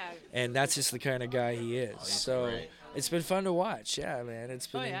it. And that's just the kind of guy he is. So it's been fun to watch. Yeah, man. It's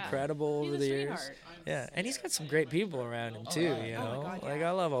been incredible over the years. Yeah, and he's got some great people around him too, you know? Like,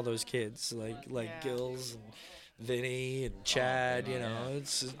 I love all those kids, like Gills and Vinny and Chad, you know.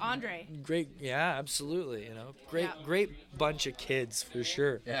 It's Andre. Great, yeah, absolutely, you know. Great bunch of kids for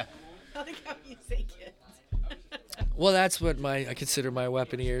sure. Yeah. I like how you say kids. Well, that's what I consider my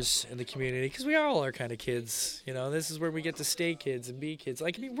weaponeers in the community, because we all are kind of kids, you know. This is where we get to stay kids and be kids.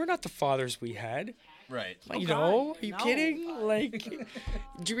 Like, I mean, we're not the fathers we had. Right. You know, are you kidding? Like,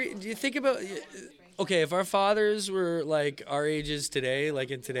 do you think about, okay, if our fathers were like our ages today,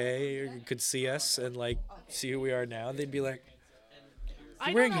 like in today, could see us and like see who we are now, they'd be like,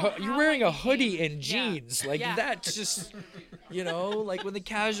 you're wearing a hoodie and jeans. Like, that's just, you know, like when the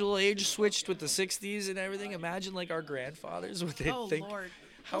casual age switched with the 60s and everything, imagine like our grandfathers, what they'd think. Lord.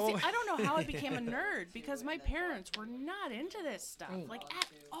 Well, see, I don't know how I became a nerd, because my parents were not into this stuff, like, at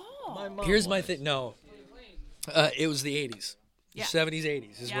all. Here's my thing. No, it was the 80s. The 70s,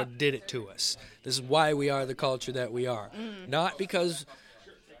 80s is what did it to us. This is why we are the culture that we are. Not because,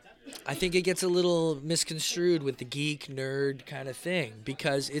 I think it gets a little misconstrued with the geek, nerd kind of thing,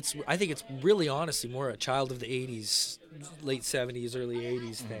 because I think it's really honestly more a child of the 80s, late 70s, early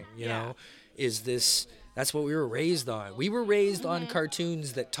 80s thing, you know, is this, that's what we were raised on. We were raised on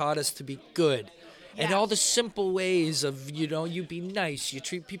cartoons that taught us to be good. And all the simple ways of, you know, you be nice, you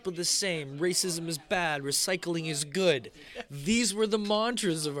treat people the same, racism is bad, recycling is good. These were the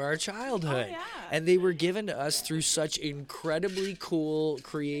mantras of our childhood. And they were given to us through such incredibly cool,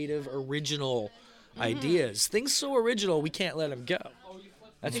 creative, original ideas. Things so original, we can't let them go.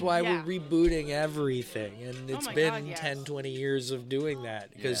 That's why we're rebooting everything. And it's been 10, 20 years of doing that.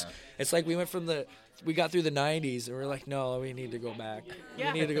 Because it's like we got through the 90s and we're like, no, we need to go back.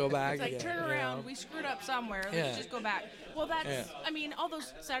 We need to go back. It's like, turn around. We screwed up somewhere. Let's just go back. Well, that's, I mean, all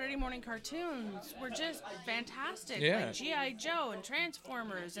those Saturday morning cartoons were just fantastic. Like G.I. Joe and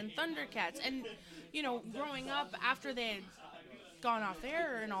Transformers and Thundercats. And, you know, growing up after they had gone off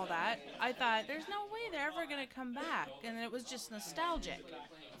air and all that, I thought, there's no way they're ever going to come back. And it was just nostalgic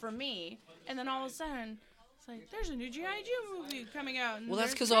for me. And then all of a sudden, it's like, there's a new G.I. Joe movie coming out. Well,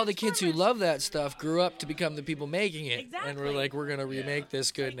 that's because all the kids who love that stuff grew up to become the people making it. And we're like, we're going to remake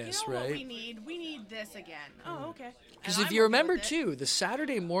this goodness, like, you know right? What we need? We need this again. Oh, okay. Because if you remember, too, the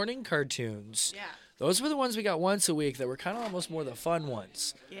Saturday morning cartoons, those were the ones we got once a week that were kind of almost more the fun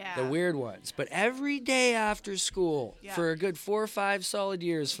ones, the weird ones. But every day after school, for a good 4 or 5 solid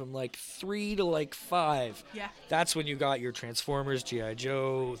years, from like 3 to like 5, that's when you got your Transformers, G.I.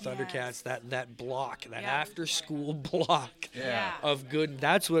 Joe, Thundercats, that block, that after-school block of good.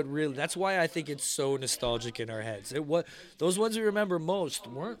 That's why I think it's so nostalgic in our heads. Those ones we remember most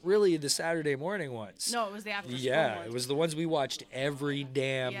weren't really the Saturday morning ones. No, it was the after-school ones. It was the ones we watched every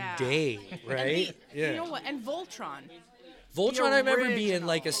damn day, right? You know what? And Voltron. Voltron, I remember being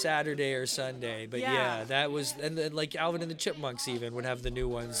like a Saturday or Sunday, but that was, and then like Alvin and the Chipmunks even would have the new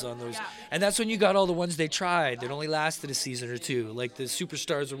ones on those, and that's when you got all the ones they tried that only lasted a season or two, like the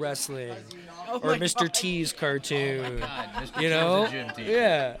Superstars of Wrestling, or Mr. T's cartoon. God, Mr. You know, T's a gym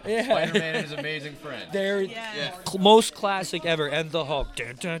teacher. Spider-Man and his amazing friend. They're most classic ever, and the Hulk.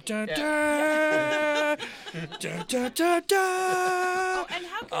 Dun, dun, dun, dun, dun, dun, dun, dun. Oh, and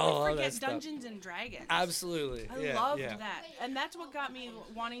how can we forget Dungeons and Dragons? Absolutely. I loved that. And that's what got me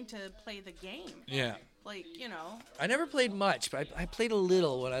wanting to play the game. Yeah. Like, you know. I never played much, but I played a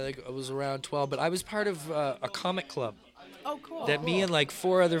little when I was around 12. But I was part of a comic club. Oh, cool. That me and like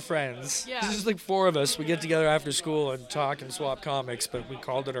 4 other friends. Yeah. This is like 4 of us. We get together after school and talk and swap comics, but we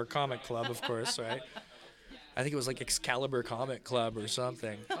called it our comic club, of course, right? I think it was like Excalibur Comic Club or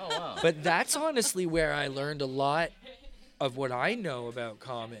something. Oh, wow. But that's honestly where I learned a lot of what I know about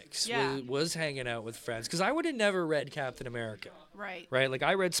comics, was hanging out with friends. Because I would have never read Captain America. Right. Right? Like,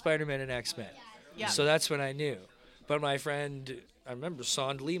 I read Spider-Man and X-Men. Yeah. So that's when I knew. But my friend, I remember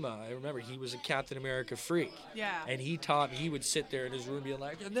Sand Lima, he was a Captain America freak. Yeah. And he taught me, he would sit there in his room being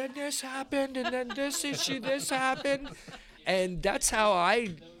like, and then this happened, and then this issue, this happened. And that's how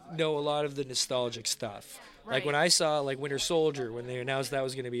I know a lot of the nostalgic stuff. Like when I saw like Winter Soldier, when they announced that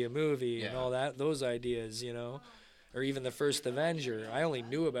was going to be a movie and Yeah. all that, those ideas, you know, or even the first Avenger, I only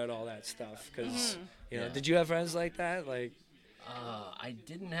knew about all that stuff because, you know, Yeah. did you have friends like that? Like, I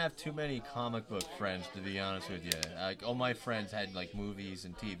didn't have too many comic book friends, to be honest with you. Like, all my friends had like movies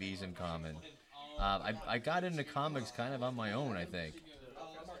and TVs in common. I got into comics kind of on my own, I think.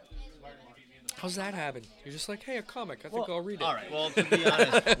 how's that happen? You're just like, hey, a comic. I think I'll read it. All right. Well, to be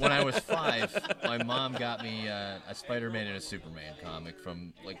honest, when I was 5, my mom got me a Spider-Man and a Superman comic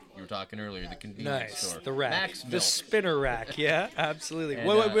from, like you were talking earlier, the convenience Nice. store. The rack. Max The Milk. spinner rack. Yeah, absolutely. And,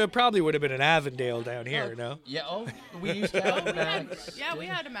 Well, it probably would have been an Avondale down here, Oh, no? Yeah. Oh, we used to have Max. Yeah, we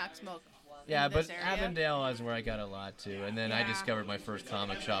had a Max Milk. Yeah, in but this area. Avondale is where I got a lot too. And then I Yeah. discovered my first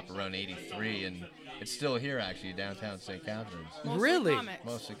comic shop around '83, and it's still here actually, downtown St. Catharines. Mostly Really? comics.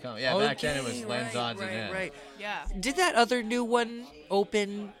 Mostly comic. Yeah, back then it was Okay, Len's right, Odds and right, Ends. right. Yeah. Did that other new one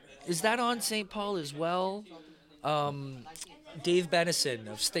open? Is that on St. Paul as well? Dave Benison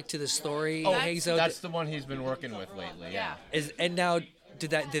of Stick to the Story Oh, hangs out. that's the one he's been working with lately. Yeah. And now did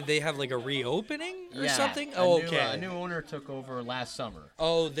they have like a reopening or Yeah, something? a Oh, new, okay. A new owner took over last summer.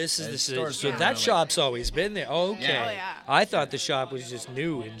 Oh, this is The the store's so been that around, like- shop's always been there. Okay. Yeah. Oh, yeah. I thought the shop was just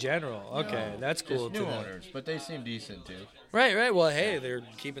new in general. Okay, that's cool Just to new know. owners, but they seem decent too. Right, right. Well, hey, they're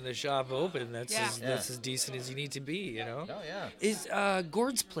keeping the shop open. That's Yeah. that's as decent as you need to be, you know. Oh yeah. Is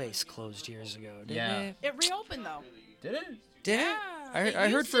Gord's Place closed years ago? Didn't Yeah. it? It reopened though. Did it? Did Yeah, it? it I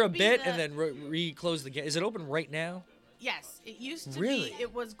heard used for to a be bit the- and then re-closed the gate. Is it open right now? Yes, it used to Really? be.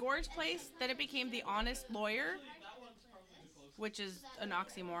 It was Gord's Place. Then it became the Honest Lawyer, which is an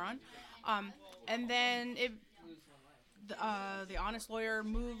oxymoron. And then the Honest Lawyer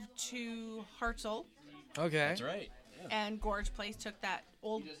moved to Hartzell, Okay. That's right. and Gord's Place took that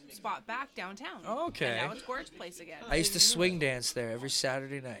old spot back downtown. Okay. And now it's Gord's Place again. I used to swing dance there every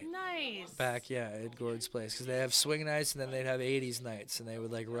Saturday night. Nice. Back, yeah, at Gord's Place, because they have swing nights and then they'd have 80s nights, and they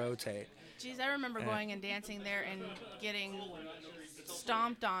would like rotate. Jeez, I remember going and dancing there and getting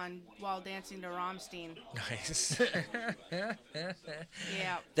stomped on while dancing to Rammstein. Nice.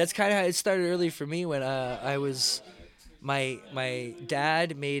 Yeah. That's kind of how it started early for me when I was, my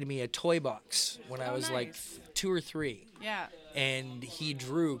dad made me a toy box when I Oh, was like nice. 2 or 3. Yeah. And he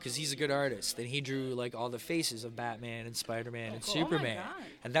drew, because he's a good artist, and he drew like all the faces of Batman and Spider-Man and cool. Oh my Superman. God.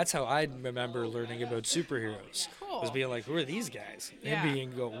 And that's how I remember learning about superheroes. Cool. Was being like, who are these guys? Yeah. And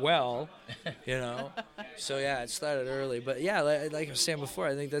being go, well, you know. So yeah, it started early. But yeah, like I was saying before,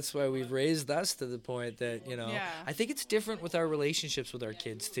 I think that's why we've raised us to the point that, you know, Yeah. I think it's different with our relationships with our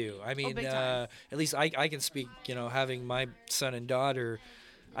kids too. I mean, big time. at least I can speak, you know, having my son and daughter,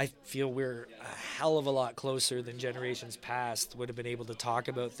 I feel we're a hell of a lot closer than generations past would have been able to talk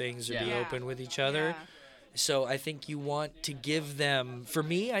about things or be Yeah. open with each other. Yeah. So I think you want to give them, for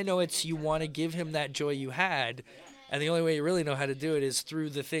me, I know it's you want to give him that joy you had. And the only way you really know how to do it is through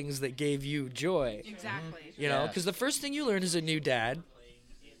the things that gave you joy. Exactly. You know, Yeah. because the first thing you learn as a new dad,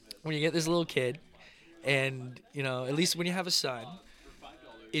 when you get this little kid, and, you know, at least when you have a son,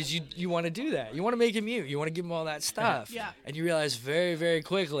 is you want to do that. You want to make him you. You want to give him all that stuff. Yeah. And you realize very, very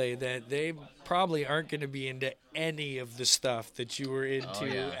quickly that they probably aren't going to be into any of the stuff that you were into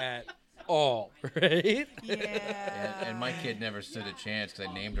yeah. at all, right? Yeah. And my kid never stood a chance because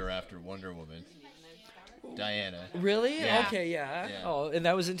I named her after Wonder Woman. Diana. Really? Yeah. Okay, yeah. Yeah. Oh, and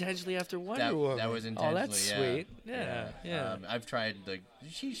that was intentionally after Wonder That, Woman. that was Oh, intentionally. that's yeah. sweet. Yeah. I've tried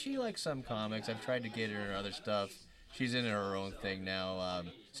she likes some comics. I've tried to get her into other stuff. She's into her own thing now.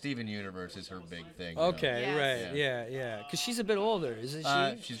 Steven Universe is her big thing. you know. Okay, Yes. right. Yeah. Because she's a bit older, isn't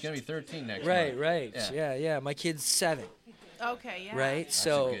she? She's gonna be 13 next Right, month. right. Yeah. Yeah. My kid's 7, Okay. Yeah. right? That's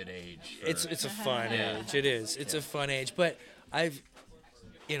So a good age. For, it's a fun Yeah. age. It is. It's a fun age. But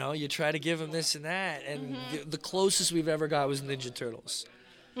you try to give him this and that, and the closest we've ever got was Ninja Turtles.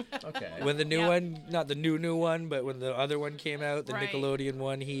 okay. When the new Yep. one, not the new one, but when the other one came out, the Right. Nickelodeon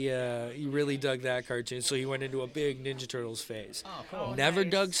one, he really dug that cartoon, so he went into a big Ninja Turtles phase. Oh, cool. Oh, Never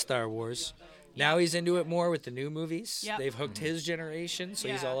nice. dug Star Wars. Now he's into it more with the new movies. Yep. They've hooked his generation, so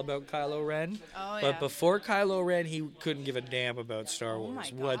he's Yeah. all about Kylo Ren. Oh, But yeah. before Kylo Ren, he couldn't give a damn about Star Oh, my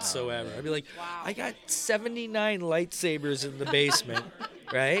Wars God. whatsoever. I'd be like, Wow. I got 79 lightsabers in the basement,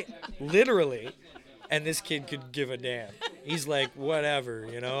 right? Literally. And this kid could give a damn. He's like, whatever,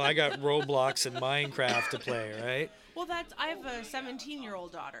 I got Roblox and Minecraft to play, right? Well, I have a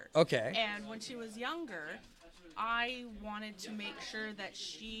 17-year-old daughter. Okay. And when she was younger, I wanted to make sure that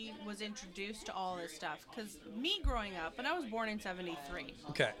she was introduced to all this stuff. Because me growing up, and I was born in 73.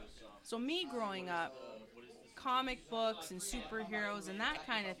 Okay. So me growing up, comic books and superheroes and that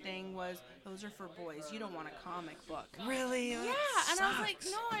kind of thing was, those are for boys. You don't want a comic book. Really? Yeah, and I was like,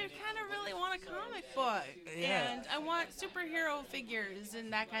 no, I kind of really want a comic book. Yeah. And I want superhero figures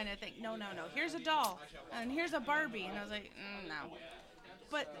and that kind of thing. No. Here's a doll, and here's a Barbie. And I was like, no.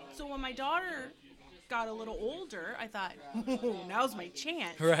 But, so when my daughter got a little older, I thought, oh, now's my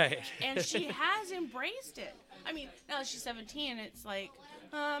chance. Right. And she has embraced it. I mean, now that she's 17, it's like,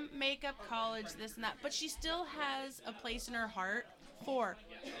 makeup, college, this and that. But she still has a place in her heart for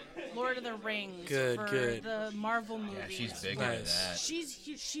Lord of the Rings, for the Marvel movies. Yeah, she's big into that.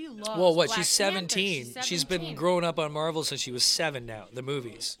 She loves Well, what? Black She's Panther. 17. She's been growing up on Marvel since she was 7 now, the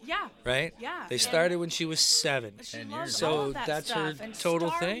movies. Yeah. Right? Yeah. They started when she was 7. She 10 loves years all So of that that's stuff. her And total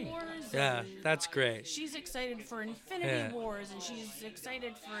Star thing. Wars Yeah, and that's great. she's excited for Infinity Yeah. Wars, and she's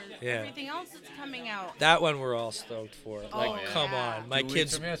excited for Yeah. everything else that's coming out. That one we're all stoked for. Like, Oh, come yeah. on. My 2 weeks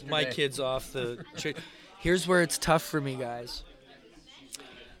kids from yesterday. my kids off the tree. Here's where it's tough for me, guys.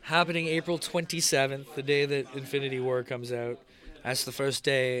 Happening April 27th, the day that Infinity War comes out. That's the first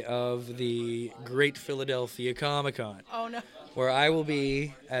day of the Great Philadelphia Comic-Con, Oh no. where I will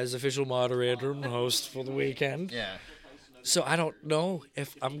be as official moderator and host for the weekend. Yeah. So I don't know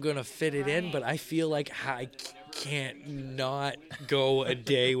if I'm going to fit it in, but I feel like I can't not go a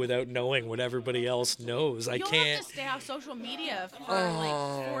day without knowing what everybody else knows. I You'll can't. have to stay off social media for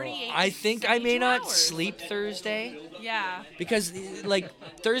like 48 I think I may 72 not hours. sleep Thursday Yeah. because, like,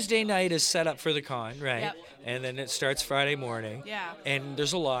 Thursday night is set up for the con, right? Yep. And then it starts Friday morning. Yeah. And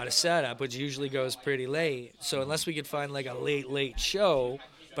there's a lot of setup, which usually goes pretty late. So unless we could find like a late show,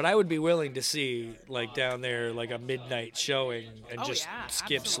 but I would be willing to see like down there like a midnight showing and Oh, just yeah,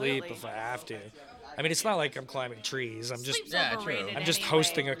 skip sleep absolutely. if I have to. I mean, it's not like I'm climbing trees. I'm just Sleep's Yeah, true. overrated I'm just anyway.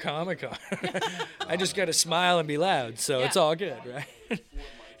 hosting a Comic-Con. I just got to smile and be loud, so it's Yeah. all good, right?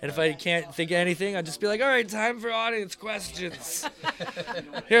 And if I can't think of anything, I'll just be like, all right, time for audience questions.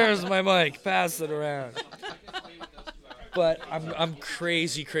 Here's my mic. Pass it around. But I'm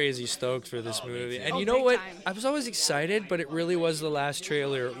crazy stoked for this movie. And Oh, you know big what? time. I was always excited, but it really was the last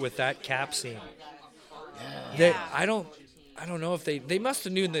trailer with that cap scene. That I don't know if they must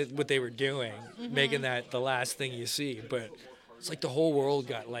have known that what they were doing, Mm-hmm. making that the last thing you see. But it's like the whole world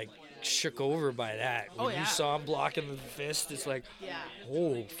got like shook over by that. When Oh, yeah. you saw him blocking the fist, it's like, Yeah.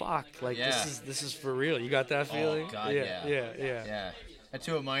 oh fuck, like Yeah. this is for real. You got that feeling? God, yeah. Yeah. And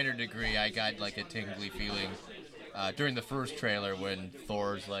to a minor degree, I got like a tingly feeling during the first trailer when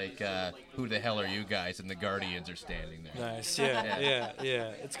Thor's like, "Who the hell are you guys?" and the Guardians are standing there. Nice. Yeah.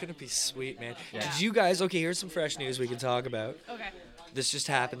 It's gonna be sweet, man. Yeah. Did you guys? Okay, here's some fresh news we can talk about. Okay. This just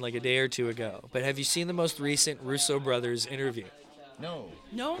happened like a day or two ago. But have you seen the most recent Russo brothers interview? No.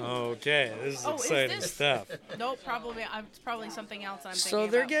 No. Okay, this is Oh, is exciting this- stuff. Nope. Probably. It's probably something else I'm So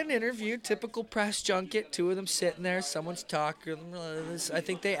thinking they're about. getting interviewed, typical press junket. 2 of them sitting there, someone's talking. I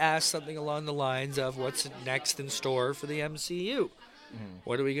think they asked something along the lines of, "What's next in store for the MCU?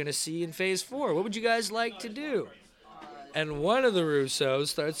 What are we going to see in Phase 4? What would you guys like to do?" And one of the Russos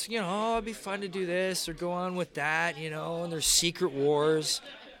starts, oh, it'd be fun to do this or go on with that, and there's Secret Wars.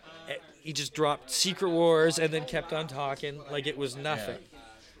 He just dropped Secret Wars and then kept on talking like it was nothing.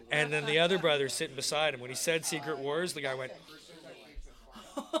 And then the other brother sitting beside him, when he said Secret Wars, the guy went,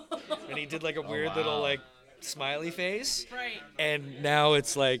 and he did like a weird little like smiley face. Right. And now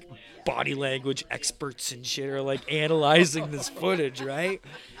it's like body language experts and shit are like analyzing this footage, right?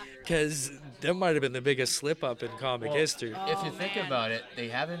 Because that might have been the biggest slip up in comic history. If you think about it, they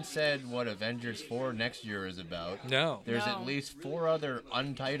haven't said what Avengers 4 next year is about. No. There's No. at least 4 other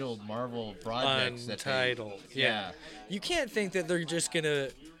untitled Marvel projects Untitled. that they, Yeah. You can't think that they're just going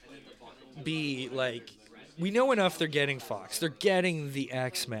to be like. We know enough they're getting Fox. They're getting the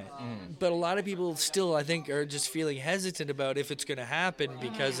X-Men. But a lot of people still, I think, are just feeling hesitant about if it's going to happen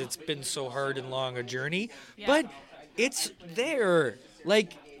because it's been so hard and long a journey. Yeah. But it's there.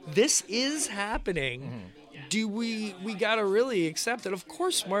 Like, this is happening. Do we got to really accept it? Of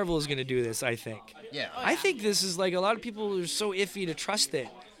course Marvel is going to do this, I think. Yeah. I think this is like a lot of people are so iffy to trust it.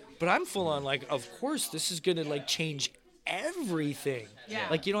 But I'm full on like, of course this is going to like change everything. Yeah.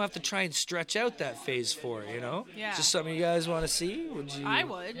 Like you don't have to try and stretch out that Phase 4, Yeah. Just something you guys want to see? Would you? I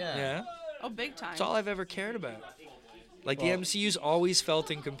would. Yeah. Yeah. Oh, big time. It's all I've ever cared about. Like Well- the MCU's always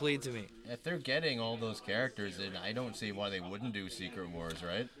felt incomplete to me. If they're getting all those characters, then I don't see why they wouldn't do Secret Wars,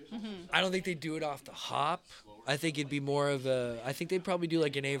 right? I don't think they do it off the hop. I think it'd be more of a. I think they'd probably do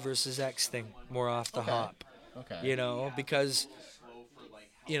like an A versus X thing, more off the hop. Okay. Because,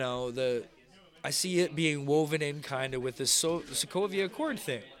 I see it being woven in kind of with the Sokovia Accord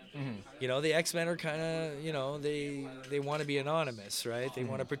thing. You know, the X-Men are kind of, you know, they want to be anonymous, right? They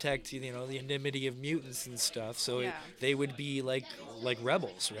want to protect, you know, the anonymity of mutants and stuff. So Yeah. they would be like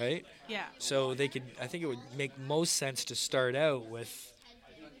rebels, right? Yeah. So they could, I think it would make most sense to start out with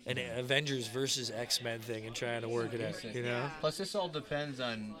an Avengers versus X-Men thing and trying to work it out, you know? Plus, this all depends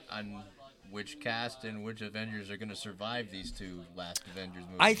on which cast and which Avengers are going to survive these two last Avengers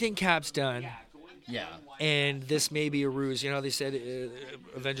movies. I think Cap's done. Yeah. And this may be a ruse. You know, they said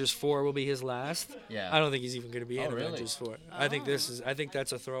Avengers 4 will be his last. Yeah. I don't think he's even going to be in really? Avengers 4. I think I think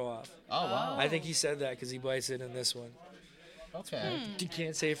that's a throw off. Oh, wow. I think he said that because he bites it in this one. Okay. You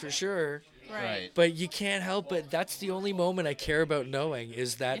can't say for sure. Right. But you can't help it. That's the only moment I care about knowing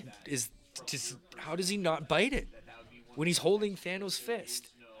is just how does he not bite it when he's holding Thanos' fist?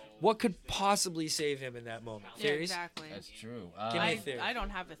 What could possibly save him in that moment? Yeah, Theories? exactly. That's true. Give me a theory. I don't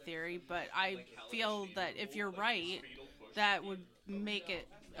have a theory, but I feel that if you're right, that would make it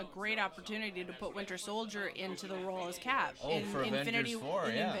a great opportunity to put Winter Soldier into the role as Cap for Avengers 4,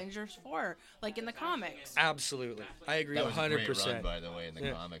 in yeah. Avengers 4, like in the comics. Absolutely. I agree That was 100%. a great run, by the way, in the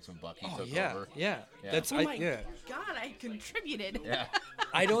comics when Bucky took over. Yeah. Yeah. That's Oh my yeah. God, I contributed. Yeah.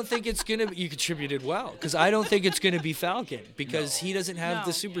 I don't think it's gonna. You contributed well because I don't think it's gonna be Falcon because he doesn't have No.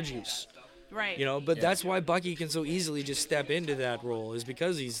 the super juice. Right. You know, but that's why Bucky can so easily just step into that role is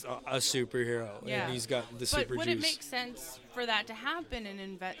because he's a superhero Yeah. and he's got the super But would juice. it make sense for that to happen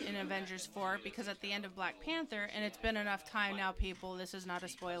in Avengers 4? Because at the end of Black Panther, and it's been enough time now, people, this is not a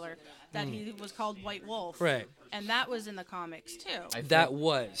spoiler, that he was called White Wolf. Right. And that was in the comics, too. That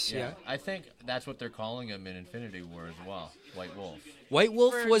was, yeah. I think that's what they're calling him in Infinity War as well, White Wolf. White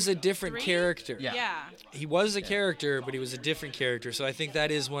Wolf For was a different 3? character. Yeah. He was a character, but he was a different character. So I think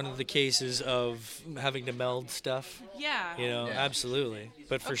that is one of the cases of having to meld stuff. Yeah. You know, Yeah. absolutely.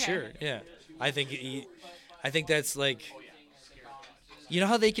 But for Okay. sure, yeah. I think that's like, you know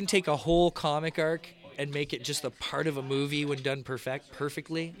how they can take a whole comic arc and make it just a part of a movie when done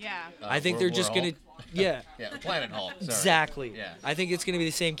perfectly. Yeah. I think World they're War just gonna, Hulk? yeah. Yeah, Planet Hulk. Sorry. Exactly. Yeah. I think it's going to be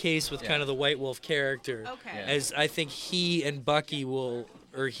the same case with kind of the White Wolf character. Okay. Yeah. As I think he and Bucky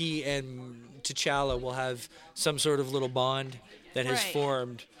he and T'Challa will have some sort of little bond that has Right.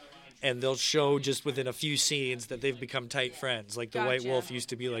 formed, and they'll show just within a few scenes that they've become tight friends. Like the White Gotcha. Wolf used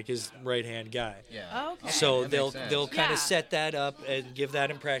to be like his right hand guy. Yeah. Okay. So That they'll makes sense. they'll kind Yeah. of set that up and give that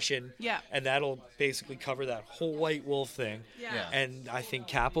impression. Yeah. And that'll basically cover that whole White Wolf thing. Yeah. Yeah. And I think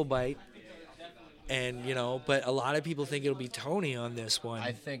Cap will bite. And, you know, but a lot of people think it'll be Tony on this one.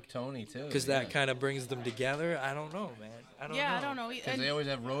 I think Tony, too. Because that kind of brings them together. I don't know, man. I don't know. I don't know. Because they always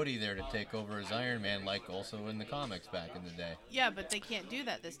have Rhodey there to take over as Iron Man, like also in the comics back in the day. Yeah, but they can't do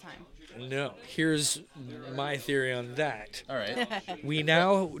that this time. No. Here's my theory on that. All right. We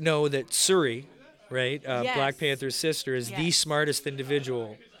now know that Shuri, right, Yes. Black Panther's sister, is the Yes. smartest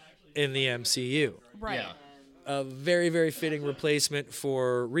individual in the MCU. Right. Yeah. A very, very fitting replacement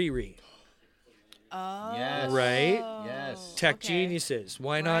for Riri, Oh. Yes. right? Yes. Tech Okay. geniuses.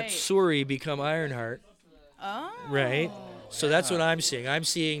 Why not Right. Shuri become Ironheart? Oh. Right. So that's what I'm seeing. I'm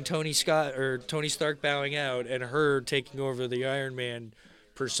seeing Tony Stark bowing out and her taking over the Iron Man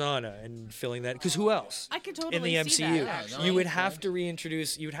persona and filling that. Because who else? I could totally in the see MCU, that, Yeah, no, you would that's have fine. to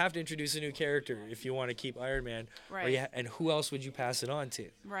reintroduce. You would have to introduce a new character if you want to keep Iron Man. Right. And who else would you pass it on to?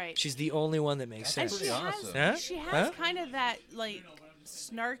 Right. She's the only one that makes And sense. she pretty has, awesome. Huh? she has Huh? kind of that, like,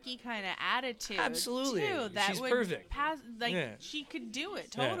 snarky kind of attitude. Absolutely. Too, that She's would perfect. Pass, like, Yeah. she could do it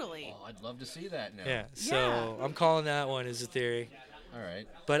Yeah. totally. Oh, I'd love to see that now. Yeah. So Yeah. I'm calling that one as a theory. All right.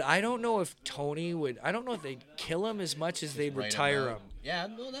 But I don't know if Tony would. I don't know if they'd kill him as much as they'd Write retire out. him. Yeah,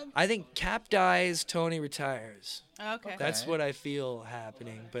 no, that. I think Cap dies, Tony retires. Okay. That's Okay. what I feel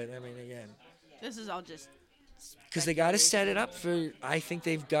happening. But I mean, again, This is all just. because they got to set it up for. I think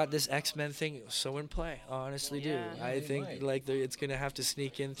they've got this X-Men thing so in play. Honestly, Yeah. do. I they think might. like it's gonna have to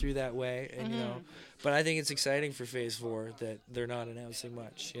sneak in through that way, and you Mm-hmm. know. But I think it's exciting for Phase 4 that they're not announcing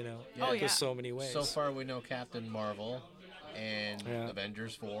much. You know, Yeah. Oh, yeah. There's so many ways. So far, we know Captain Marvel and Yeah.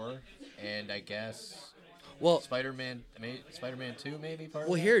 Avengers 4, and I guess well, Spider-Man 2 maybe part.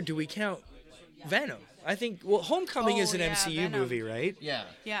 well, of that? here do we count Venom? I think. Well, Homecoming is Oh, an yeah, MCU Venom. movie, right? Yeah.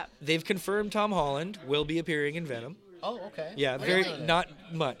 Yeah. They've confirmed Tom Holland will be appearing in Venom. Oh, okay. Yeah, I didn't very know that.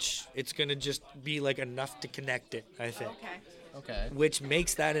 not much. It's gonna just be like enough to connect it, I think, Okay. Okay. which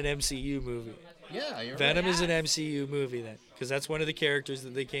makes that an MCU movie. Yeah, you're Venom right. is an MCU movie then, because that's one of the characters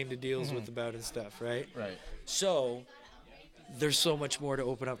that they came to deals with about and stuff, right? Right. So there's so much more to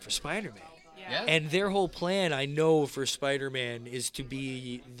open up for Spider-Man, Yeah. and their whole plan, I know, for Spider-Man is to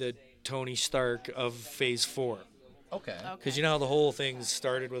be the Tony Stark of Phase 4. Okay. Because you know how the whole thing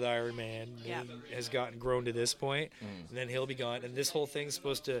started with Iron Man, Yeah. and has grown to this point, and then he'll be gone, and this whole thing's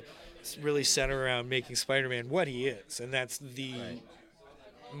supposed to really center around making Spider-Man what he is, and that's the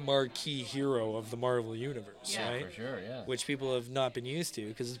marquee hero of the Marvel universe, Yeah. right? For sure, yeah. Which people have not been used to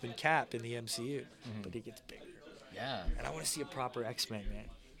because it's been Cap in the MCU, but he gets bigger. Yeah. And I want to see a proper X-Men, man.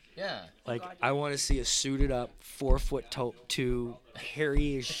 Yeah. Like, I want to see a suited up, 4'2",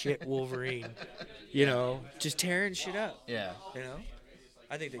 hairy as shit Wolverine. You know, just tearing shit up. Yeah. You know,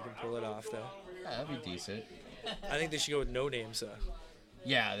 I think they can pull it off though. Yeah, that'd be decent. I think they should go with no names though.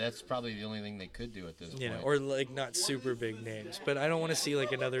 Yeah, that's probably the only thing they could do at this You know, point. or like not super big names. But I don't want to see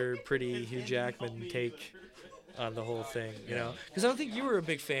like another pretty Hugh Jackman take on the whole thing. You know, because I don't think you were a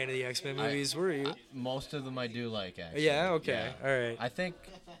big fan of the X-Men movies, were you? Most of them I do like, actually. Yeah. Okay. Yeah. All right. I think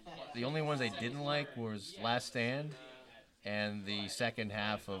the only ones I didn't like was Last Stand and the second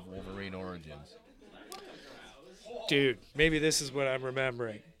half of Wolverine Origins. Dude, maybe this is what I'm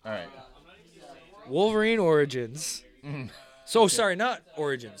remembering. All right. Wolverine Origins. So sorry, not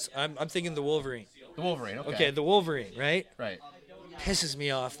Origins. I'm thinking the Wolverine. The Wolverine, okay. Okay, the Wolverine, right? Right. Pisses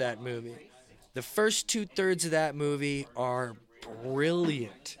me off, that movie. The first 2/3 of that movie are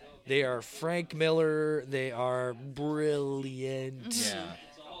brilliant. They are Frank Miller. They are brilliant. Yeah.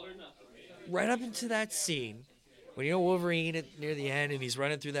 Right up into that scene, when you know Wolverine near the end and he's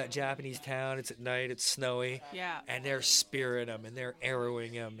running through that Japanese town, it's at night, it's snowy, Yeah. and they're spearing him and they're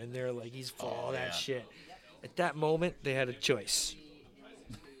arrowing him and they're like, he's full of that yeah. shit. At that moment, they had a choice.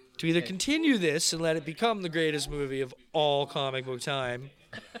 To either continue this and let it become the greatest movie of all comic book time,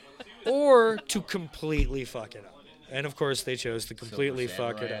 or to completely fuck it up. And of course, they chose to completely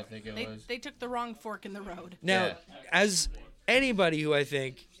Silver fuck it Samurai, up. I think it They, was. they took the wrong fork in the road. Now, Yeah. as anybody who I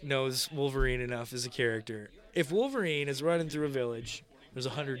think knows Wolverine enough as a character, if Wolverine is running through a village, there's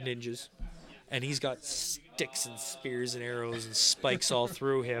 100 ninjas, and he's got sticks and spears and arrows and spikes all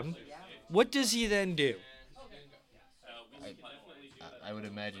through him, what does he then do? I would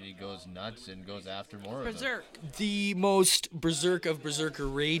imagine he goes nuts and goes after more of them. Berserk. The most berserk of berserker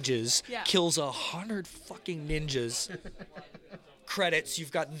rages, Yeah. kills 100 fucking ninjas. Credits,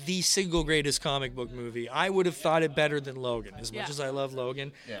 you've got the single greatest comic book movie. I would have thought it better than Logan. As much Yeah. as I love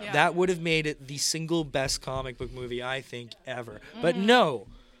Logan, Yeah. Yeah. that would have made it the single best comic book movie I think ever. But no,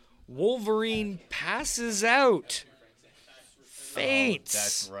 Wolverine passes out, faints.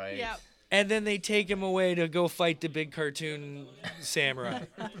 That's right. Yeah. And then they take him away to go fight the big cartoon samurai.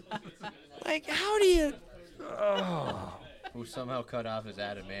 Like, how do you... Who somehow cut off his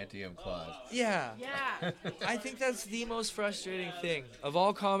adamantium claws. Yeah. Yeah. I think that's the most frustrating thing of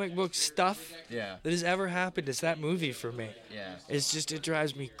all comic book stuff Yeah. that has ever happened. It's that movie for me. Yeah. It's just, it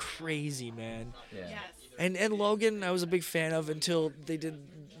drives me crazy, man. Yeah. Yes. And Logan, I was a big fan of until they did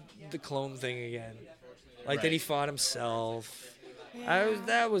the clone thing again. Like, that Right. he fought himself.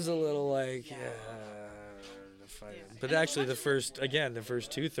 That was a little like, yeah. But actually, the first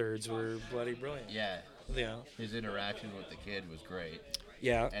 2/3 were bloody brilliant. Yeah. You know? His interaction with the kid was great.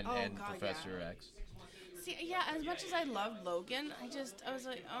 Yeah. And, Oh, and God, Professor X. See, yeah, as much as I loved Logan, I was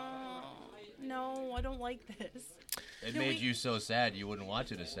like, oh, no, I don't like this. It Can made we- you so sad you wouldn't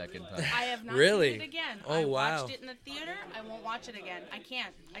watch it a second time. I have not Really? seen it again. Oh, I wow. watched it in the theater. I won't watch it again. I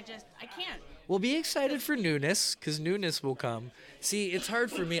can't. I can't. Well, be excited for newness, because newness will come. See, it's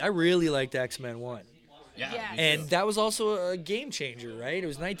hard for me. I really liked X-Men 1. Yeah. Yeah. me too. And that was also a game changer, right? It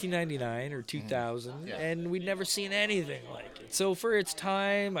was 1999 or 2000, Yeah. and we'd never seen anything like it. So for its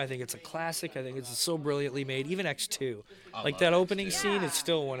time, I think it's a classic. I think it's so brilliantly made. Even X2. I Like love that X2. opening scene Yeah. is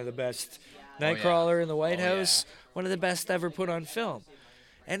still one of the best. yeah. Nightcrawler in the White Oh, yeah. House, one of the best ever put on film.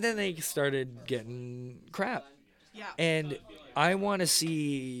 And then they started getting crap. Yeah. And I want to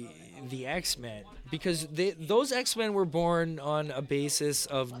see the X-Men because those X-Men were born on a basis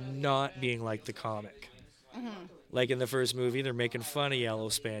of not being like the comic. Like in the first movie, they're making fun of yellow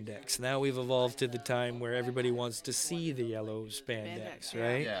spandex. Now we've evolved to the time where everybody wants to see the yellow spandex, Spandex, yeah.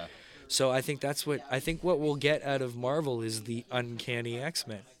 right? Yeah. So I think what we'll get out of Marvel is the uncanny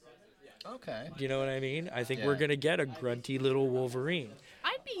X-Men. Okay. Do you know what I mean? I think we're Yeah. gonna get a grunty little Wolverine.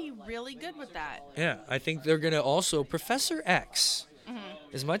 I'd be really good with that. Yeah, I think they're gonna also Professor X.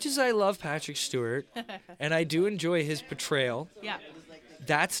 As much as I love Patrick Stewart, and I do enjoy his portrayal, Yeah.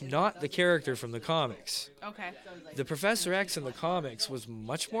 that's not the character from the comics. Okay. The Professor X in the comics was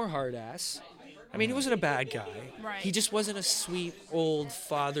much more hard ass. I mean, he wasn't a bad guy. Right. He just wasn't a sweet old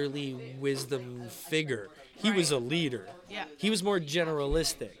fatherly wisdom figure. He was a leader. Yeah. He was more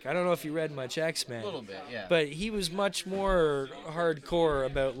generalistic. I don't know if you read much X-Men. A little bit, yeah. But he was much more hardcore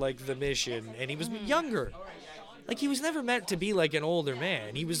about like the mission, and he was younger. like he was never meant to be like an older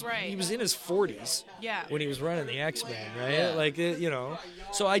man. He was in his 40s Yeah. when he was running the X-Men, right? Yeah. Like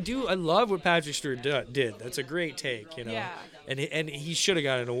So I love what Patrick Stewart did. That's a great take, Yeah. And he should have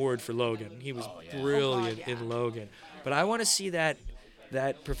got an award for Logan. He was brilliant in Logan. But I want to see that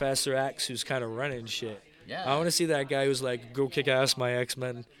Professor X who's kind of running shit. Yeah. I want to see that guy who's like, go kick ass, my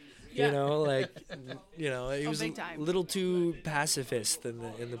X-Men. Yeah. He was a big time. little too pacifist in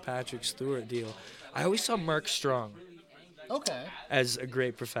the Patrick Stewart deal. I always saw Mark Strong Okay. as a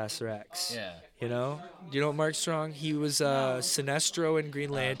great Professor X. Yeah. Do you know Mark Strong? He was Sinestro in Green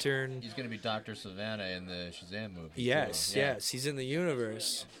Lantern. He's gonna be Dr. Savannah in the Shazam movie. Yes, too. Yeah. yes, he's in the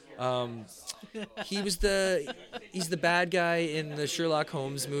universe. He's the bad guy in the Sherlock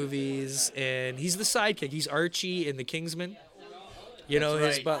Holmes movies, and he's the sidekick. He's Archie in the Kingsman. His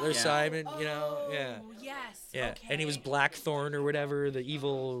right, butler yeah. Simon. Yeah. Oh, yes. Yeah, Okay. and he was Blackthorn or whatever, the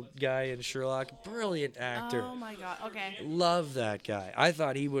evil guy in Sherlock. Brilliant actor. Oh my God. Okay. Love that guy. I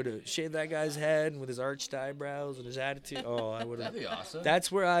thought he would have shaved that guy's head and with his arched eyebrows and his attitude. Oh, I would have. That'd be awesome. That's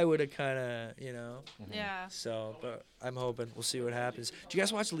where I would have kind of, Yeah. So, but I'm hoping we'll see what happens. Do you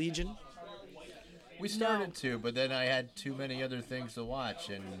guys watch Legion? We started to, but then I had too many other things to watch,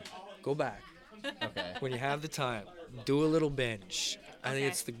 and Go back okay. when you have the time. Do a little binge. I think Okay.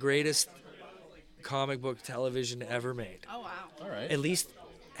 it's the greatest comic book television ever made. Oh wow. All right. At least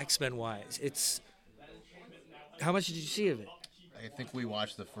X-Men wise. It's. How much did you see of it? I think we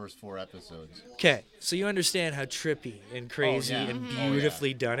watched the first 4 episodes. Okay, so you understand how trippy and crazy yeah. and Mhm.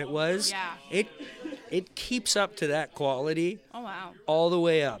 beautifully done it was. Yeah. It keeps up to that quality Oh wow. all the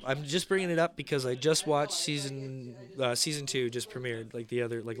way up. I'm just bringing it up because I just watched season 2 just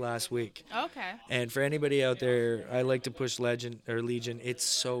premiered last week. Okay. And for anybody out there, I like to push Legion. It's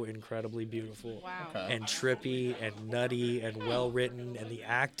so incredibly beautiful Wow. Okay. and trippy and nutty and well written, and the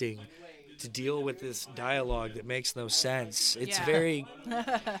acting to deal with this dialogue that makes no sense. It's Yeah.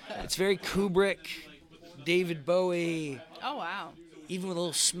 very Kubrick, David Bowie, Oh wow. even with a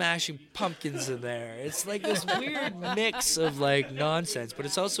little Smashing Pumpkins in there. It's like this weird mix of like nonsense, but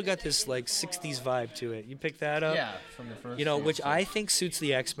it's also got this like 60s vibe to it. You pick that up? Yeah, from the first. Which season. I think suits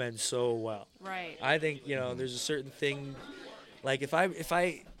the X-Men so well. Right. I think there's a certain thing, like if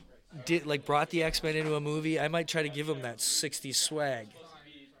I did like brought the X-Men into a movie, I might try to give them that 60s swag.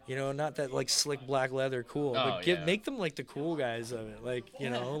 Not that like slick black leather cool, but yeah. make them like the cool guys of it, like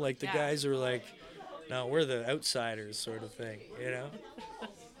like the Yeah. guys who are like, no, we're the outsiders sort of thing.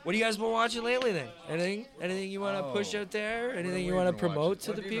 What have you guys been watching lately then? Anything you want to push out there? Anything you want to promote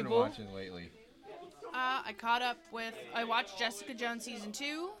to the What have you been people? watching lately? I caught up with. I watched Jessica Jones season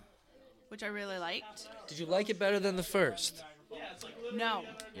 2, which I really liked. Did you like it better than the first? No.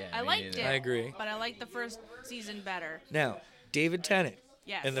 Yeah, I me liked neither. it. I agree. But I liked the first season better. Now, David Tennant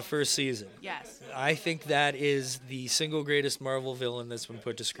Yes. in the first season. Yes. I think that is the single greatest Marvel villain that's been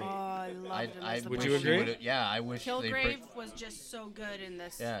put to screen. Oh, I loved him. as the Would you Punisher. agree? Yeah, I wish they Kilgrave was just so good in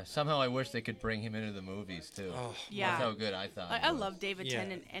this. Yeah, somehow I wish they could bring him into the movies too. Oh, Yeah. That's how good I thought. I love David Yeah.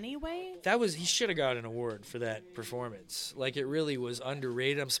 Tennant anyway. He should have got an award for that performance. Like, it really was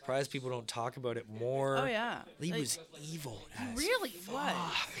underrated. I'm surprised people don't talk about it more. Oh yeah. He Like, was evil he as really was.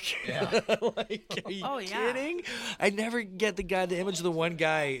 Yeah. like, are you Oh, yeah. kidding? I never get the image of the one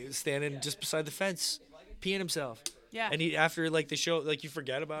guy standing just beside the fence, peeing himself. Yeah. And he, after like the show, like you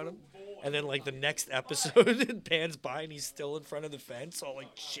forget about him, and then like the next episode it pans by and he's still in front of the fence, all like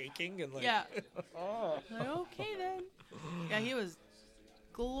shaking and like. Yeah. Like, okay then. Yeah, he was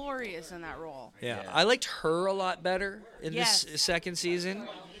glorious in that role. Yeah. I liked her a lot better in Yes. this second season.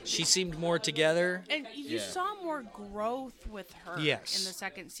 She seemed more together. And you saw more growth with her Yes. in the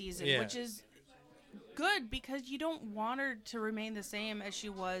second season, Yeah. which is good because you don't want her to remain the same as she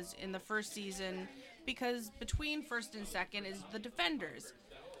was in the first season, because between first and second is the Defenders.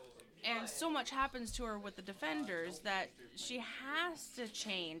 And so much happens to her with the Defenders that she has to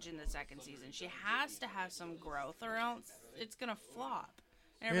change in the second season. She has to have some growth or else it's going to flop.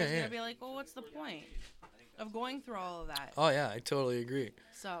 And everybody's going to be like, well, what's the point of going through all of that? Oh yeah, I totally agree.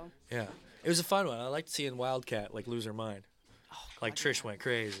 So, Yeah, it was a fun one. I liked seeing Wildcat like lose her mind. Like Trish went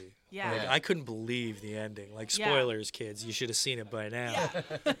crazy. Yeah. Like, Yeah. I couldn't believe the ending. Like, Yeah. spoilers, kids. You should have seen it by now.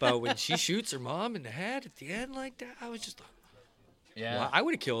 But when she shoots her mom in the head at the end like that, I was just like, Yeah. well, I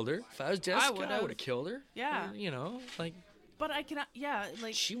would have killed her. If I was Jessica, I would've. would have killed her. Yeah. Or, like, but I cannot,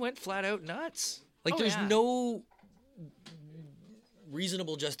 like, she went flat out nuts. Like, Oh, there's yeah. no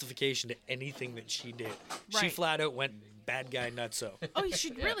reasonable justification to anything that she did. She Right. flat out went bad guy nutso. oh,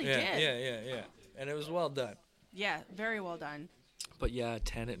 she really Yeah, did. yeah. And it was well done. Yeah, very well done. But yeah,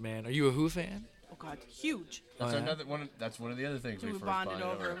 Tenet, man. Are you a Who fan? Oh God, huge. That's Oh, yeah? another one. That's one of the other things we We first bonded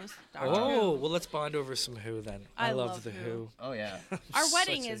over. It was Doctor Oh, Who. well, let's bond over some Who then. I love love the Who. Who. Oh yeah. Our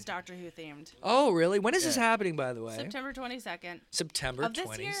wedding Such a- is Doctor Who themed. Oh, really? When is this Yeah. happening, by the way? September 22nd September Of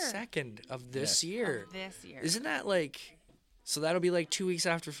this year. 22nd of this year. of this year. Isn't that like? So that'll be like 2 weeks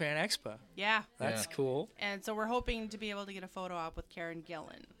after Fan Expo. Yeah. That's Yeah. cool. And so we're hoping to be able to get a photo op with Karen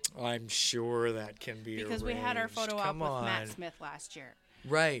Gillan I'm sure that can be because we had our arranged. photo op Come with on. Matt Smith last year.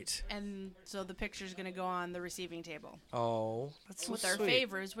 Right. And so the picture's going to go on the receiving table Oh, that's so with our sweet.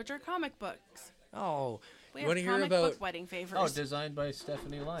 favors, which are comic books. Oh, We you have want to hear comic about book wedding favors. Oh, designed by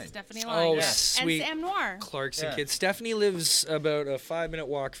Stephanie Line. Stephanie Oh, Line. yeah. sweet. And Sam Noir. Clarkson Yeah. kids? Stephanie lives about a 5-minute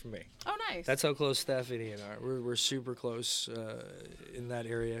walk from me. Oh, nice. That's how close Stephanie and I are. We're super close in that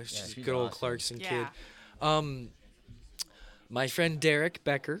area. She's a she's good old awesome. Clarkson Yeah. kid. My friend Derek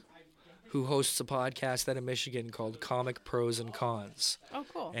Becker, who hosts a podcast out of Michigan called Comic Pros and Cons, Oh,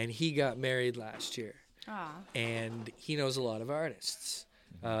 cool. and he got married last year, Ah. and he knows a lot of artists.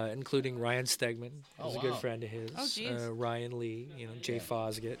 Including Ryan Stegman, who's a good wow. friend of his. Oh, geez. Ryan Lee, Jay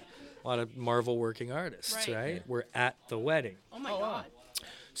Fosgate, a lot of Marvel working artists, Right. right? We're at the wedding. Oh, my God.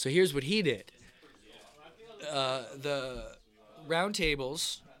 So here's what he did. The round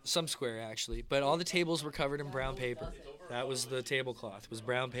tables, some square actually, but all the tables were covered in brown paper. That was the tablecloth, was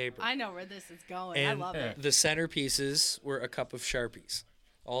brown paper. I know where this is going. And I love it. the centerpieces were a cup of Sharpies,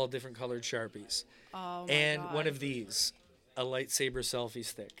 all different colored Sharpies. Oh, my And God. one of these, a lightsaber selfie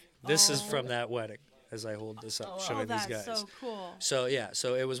stick. This is from that wedding as I hold this up, showing Oh, that's these guys. so cool. So yeah,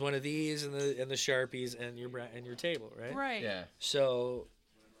 so it was one of these and the Sharpies and your table, right? Right. Yeah. So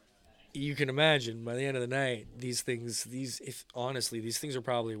you can imagine by the end of the night, these things are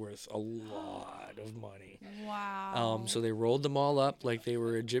probably worth a lot of money. Wow. So they rolled them all up like they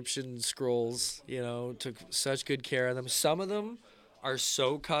were Egyptian scrolls, took such good care of them. Some of them are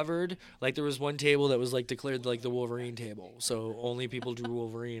so covered, like there was one table that was like declared like the Wolverine table. So only people drew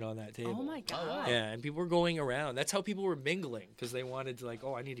Wolverine on that table. Oh, my God. Yeah, and people were going around. That's how people were mingling because they wanted to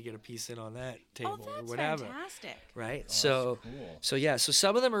I need to get a piece in on that table Oh, or that's whatever. fantastic. Right? So cool. so yeah, so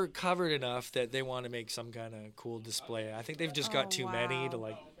some of them are covered enough that they want to make some kind of cool display. I think they've just got too many to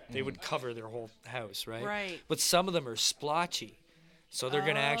wow. they would cover their whole house, right? Right. But some of them are splotchy. So they're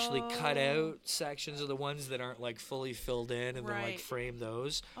going to actually cut out sections of the ones that aren't like fully filled in and then like Right. frame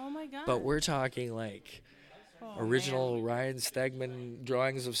those. Oh, my God. But we're talking like Oh, original man. Ryan Stegman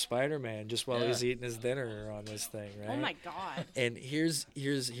drawings of Spider-Man just while Yeah. he's eating his dinner on this thing, right? Oh, my God. And here's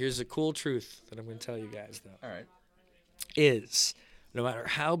a cool truth that I'm going to tell you guys though. All right. Is no matter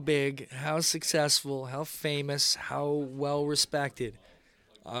how big, how successful, how famous, how well respected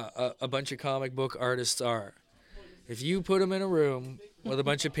a bunch of comic book artists are, if you put them in a room with a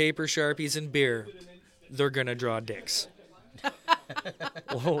bunch of paper, Sharpies, and beer, they're going to draw dicks.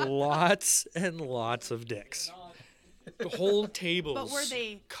 Lots and lots of dicks. The whole tables But were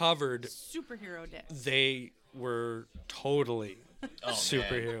they covered. superhero dicks? They were totally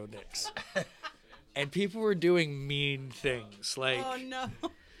superhero dicks. And people were doing mean things Oh, no.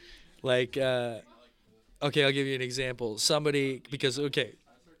 okay, I'll give you an example. Somebody, because, okay,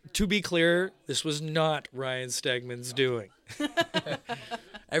 to be clear, this was not Ryan Stegman's doing.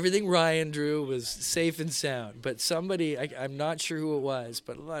 Everything Ryan drew was safe and sound, but somebody, I'm not sure who it was,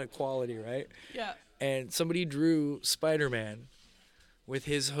 but a lot of quality, right? Yeah. And somebody drew Spider-Man with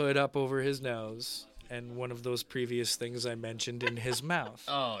his hood up over his nose and one of those previous things I mentioned in his mouth.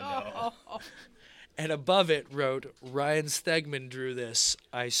 Oh no. And above it wrote, Ryan Stegman drew this,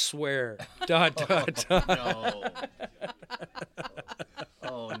 I swear. ... No.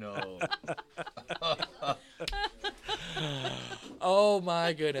 Oh no. Oh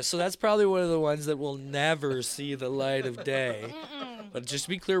my goodness. So that's probably one of the ones that will never see the light of day. But just to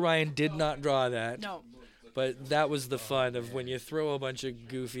be clear, Ryan did not draw that. No. But that was the fun of when you throw a bunch of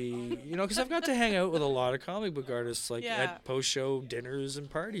goofy, because I've got to hang out with a lot of comic book artists, like Yeah. at post-show dinners and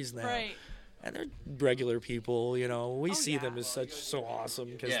parties now. Right. And they're regular people, We see yeah. them as so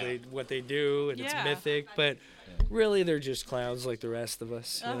awesome because Yeah. what they do and it's Yeah. mythic. But really, they're just clowns like the rest of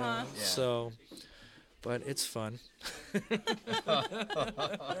us, you know. Uh-huh. Yeah. So, but it's fun.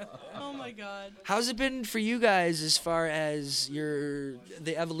 Oh, my God. How's it been for you guys as far as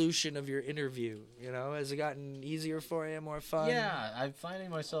the evolution of your interview? Has it gotten easier for you, more fun? Yeah, I'm finding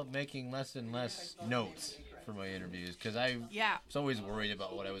myself making less and less notes for my interviews because I was always worried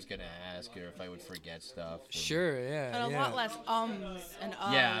about what I was gonna ask or if I would forget stuff. Sure, yeah. And a yeah. lot less ums and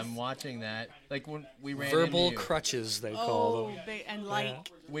uhs. Yeah, I'm watching that. Like when we ran Verbal into you. crutches, they call them. And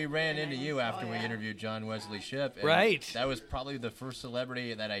like. we ran into you after we interviewed John Wesley Shipp. And Right. That was probably the first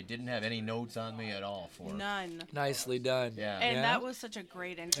celebrity that I didn't have any notes on me at all for. None. Nicely done. Yeah. And Yeah? that was such a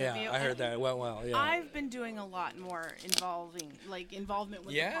great interview. Yeah, I heard And that. It went well. Yeah. I've been doing a lot more involvement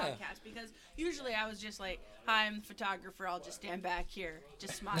with Yeah. the podcast because usually I was just like, "Hi, I'm the photographer. I'll just stand back here,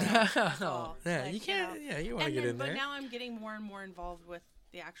 just smile." That's all. Yeah, Like, you can't. know. Yeah, you want to And get then- in there. But now I'm getting more and more involved with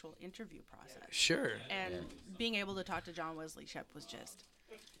the actual interview process. Sure. And being able to talk to John Wesley Shipp was just,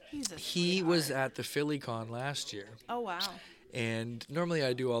 he's a He was sweetheart. at the PhillyCon last year. Oh, wow. And normally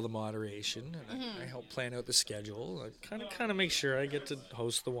I do all the moderation, and Mm-hmm. I help plan out the schedule. I kind of make sure I get to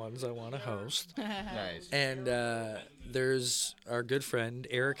host the ones I want to host. Nice. And there's our good friend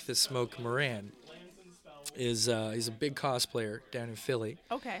Eric the Smoke Moran. He's a big cosplayer down in Philly,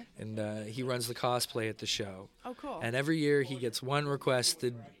 Okay. and he runs the cosplay at the show. Oh, cool. And every year he gets one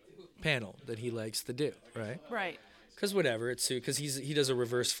requested panel that he likes to do, right? Right. Because whatever, because he does a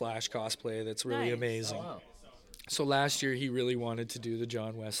Reverse Flash cosplay that's really Nice. amazing. Oh, wow. So last year he really wanted to do the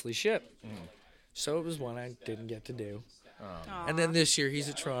John Wesley Shipp. So it was one I didn't get to do. Aw. And then this year he's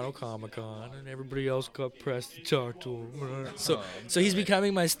at Toronto Comic Con, and everybody else got pressed to talk to him. So he's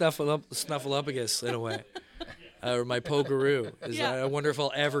becoming my Snuffleupagus in a way. Or my Pokeroo. Yeah. I wonder if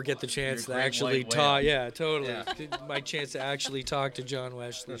I'll ever get the chance Your to great actually white talk. whale. Yeah, totally. Yeah. My chance to actually talk to John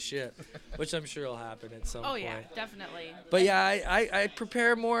Wesley Shipp, which I'm sure will happen at some Oh, point. yeah, definitely. But yeah, I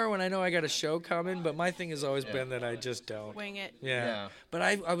prepare more when I know I got a show coming, but my thing has always been that I just don't. Wing it. Yeah. Yeah. But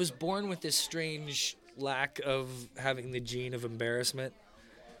I was born with this strange lack of having the gene of embarrassment.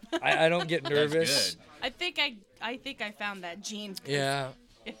 I don't get nervous. Good. I think I found that gene. Yeah.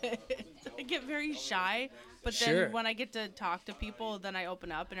 I get very shy, but then Sure. when I get to talk to people, then I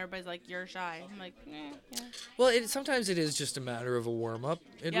open up and everybody's like, "You're shy." I'm like, yeah. Well, sometimes it is just a matter of a warm up.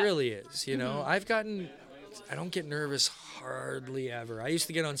 It Yeah. really is. You know, I don't get nervous hardly ever. I used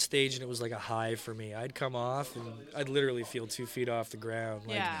to get on stage and it was like a high for me. I'd come off and I'd literally feel 2 feet off the ground.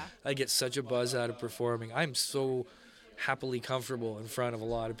 Like, Yeah. I get such a buzz out of performing. I'm so happily comfortable in front of a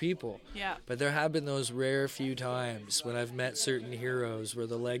lot of people. Yeah. But there have been those rare few times when I've met certain heroes where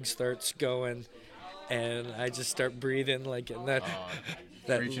the leg starts going and I just start breathing like in that.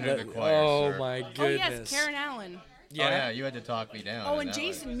 Preaching in the choir, oh sir. my Oh goodness. yes, Karen Allen. Yeah. Oh, yeah, you had to talk me down. Oh, on and that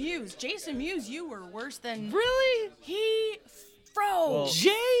Jason one. Mewes. Jason Mewes, you were worse than Really? he froze.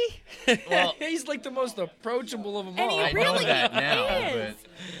 Jay? Well- He's like the most approachable of them And all. he I know really that now, is.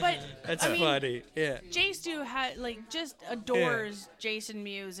 But That's I mean, funny. Yeah. Jay Stu just adores Jason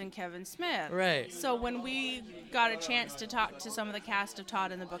Mewes and Kevin Smith. Right. So when we got a chance to talk to some of the cast of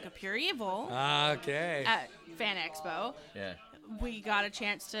Todd in the Book of Pure Evil Okay. at Fan Expo, Yeah. we got a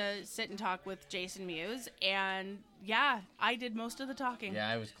chance to sit and talk with Jason Mewes, and yeah, I did most of the talking. Yeah,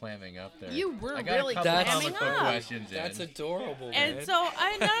 I was clamming up there. You were I got really a couple clamming comic book up. questions That's in. adorable, And man. so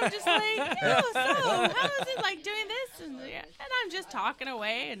I'm just like, oh, so how is it like doing this? And I'm just talking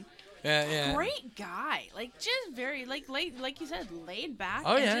away, and yeah. great guy, like just very like you said, laid back.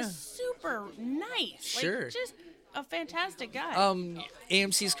 Oh, and yeah. just super nice. Sure. Like, just a fantastic guy.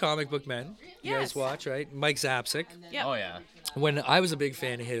 AMC's Comic Book Men. You guys Yes. watch, right? Mike Zapsik. Yep. Oh, yeah. When I was a big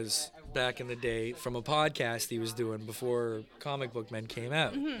fan of his back in the day from a podcast he was doing before Comic Book Men came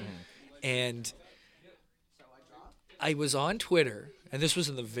out. And I was on Twitter, and this was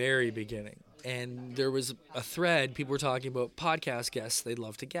in the very beginning, and there was a thread, people were talking about podcast guests they'd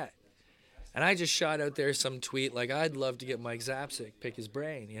love to get. And I just shot out there some tweet like, I'd love to get Mike Zapsik, pick his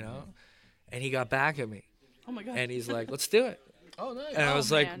brain, you know? And he got back at me. Oh my god. And he's like, let's do it. Oh, nice. And I Oh,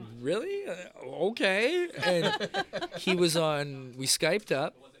 was like, man. really? Okay. And we Skyped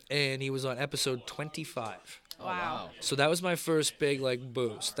up, and he was on episode 25. wow. So that was my first big,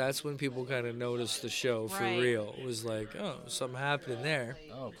 boost. That's when people kind of noticed the show for Right. real. It was like, oh, something happening there.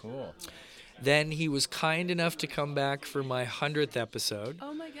 Oh, cool. Then he was kind enough to come back for my 100th episode.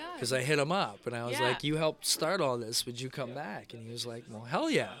 Oh my god. Because I hit him up, and I was Yeah. like, you helped start all this. Would you come back? And he was like, well, hell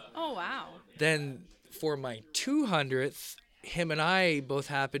yeah. Oh wow. Then for my 200th, him and I both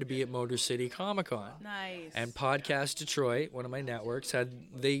happened to be at Motor City Comic Con. Nice. And Podcast Detroit, one of my networks,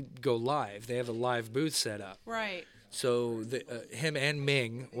 they go live. They have a live booth set up. right. So him and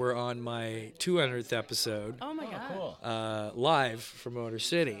Ming were on my 200th episode Oh my god. Cool. live from Motor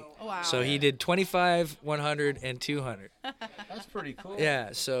City. Wow. So he did 25, 100, and 200. That's pretty cool.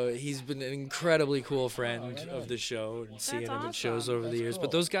 Yeah, so he's been an incredibly cool friend of the show and seeing him at shows awesome. over the years. cool.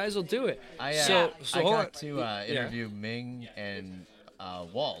 But those guys will do it. I, so I hold on. got to interview Ming and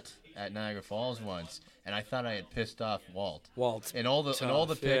Walt at Niagara Falls once, and I thought I had pissed off Walt. Walt. In all the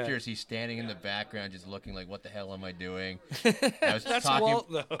Tough, yeah. pictures, he's standing in the background, just looking like, "What the hell am I doing?" I was That's talking. Walt,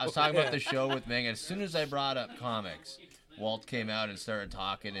 though. I was talking Yeah. about the show with Ming, and as soon as I brought up comics, Walt came out and started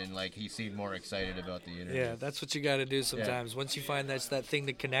talking, and like he seemed more excited about the interview. Yeah, that's what you got to do sometimes. Once you find that's that thing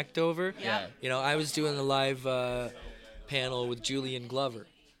to connect over. Yeah. You know, I was doing the live panel with Julian Glover.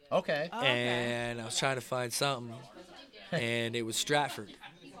 Okay. And I was trying to find something, and it was Stratford.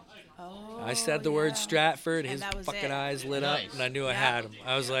 I said the word Stratford, his that was fucking it. eyes lit up, Nice. and I knew I had him.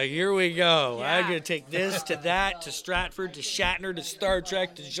 I was like, here we go. Yeah. I'm going to take this to that, to Stratford, to Shatner, to Star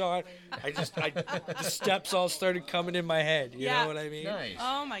Trek, to Jean. The steps all started coming in my head. You Yeah. know what I mean? Nice.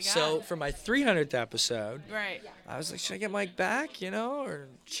 Oh my god. So for my 300th episode, right. I was like, should I get Mike back, you know, or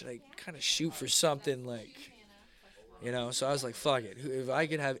should I kind of shoot for something like, you know? So I was like, fuck it. If I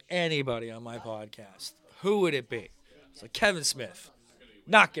could have anybody on my podcast, who would it be? It's like Kevin Smith.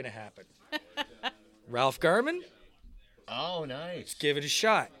 Not going to happen. Ralph Garman? Oh, nice. Give it a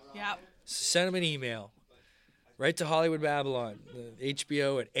shot. Yep. Send him an email. Right to Hollywood Babylon, the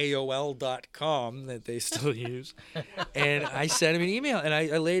HBO at AOL.com that they still use. And I sent him an email, and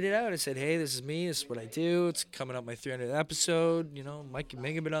I laid it out. I said, hey, this is me. This is what I do. It's coming up my 300th episode. You know, Mike and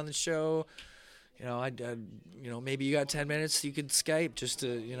Ming have been on the show. You know, maybe you got 10 minutes you could Skype just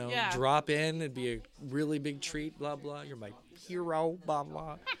to, Yeah. drop in. It'd be a really big treat, blah, blah. You're my hero, blah,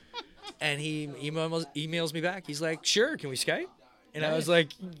 blah. And he emails me back. He's like, sure, can we Skype? And I was like,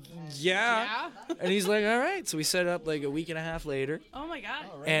 yeah. And he's like, all right. So we set it up like a week and a half later. Oh my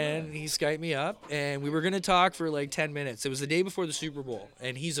god. And he Skyped me up, and we were going to talk for like 10 minutes. It was the day before the Super Bowl,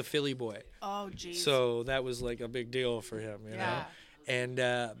 and he's a Philly boy. Oh jeez. So that was like a big deal for him, you know? And,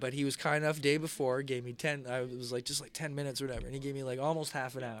 but he was kind enough day before, gave me 10, I was like, just like 10 minutes or whatever. And he gave me like almost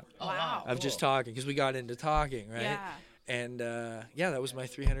half an hour Wow. of just talking, because we got into talking, right? Yeah. And, that was my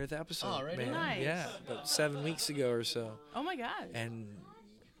 300th episode, Oh, right man. on. Nice. Yeah, about 7 weeks ago or so. Oh my god. And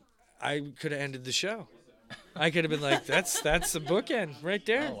I could have ended the show. I could have been like, that's a bookend right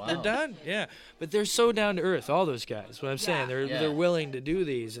there. Oh, wow. They're done. Yeah. But they're so down to earth, all those guys. What I'm saying, they're willing to do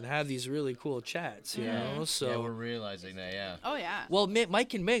these and have these really cool chats, you know? So Yeah, we're realizing that, yeah. Oh yeah. well,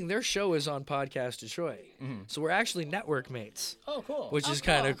 Mike and Ming, their show is on Podcast Detroit. So we're actually network mates, Oh, cool. which is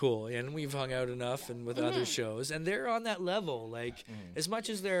kind of cool. And we've hung out enough and with other shows, and they're on that level. Like, as much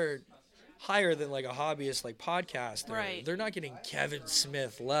as they're higher than like a hobbyist like podcaster, Right. they're not getting Kevin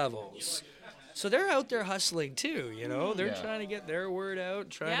Smith levels. So they're out there hustling too, you know? They're Yeah. trying to get their word out,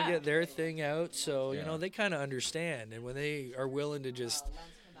 trying Yeah. to get their thing out. So, you Yeah. know, they kind of understand. And when they are willing to just,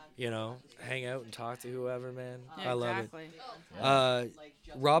 hang out and talk to whoever, man, Yeah, I love exactly. it.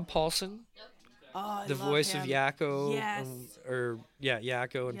 Rob Paulson, Oh, I the love voice him. of Yakko, Yes.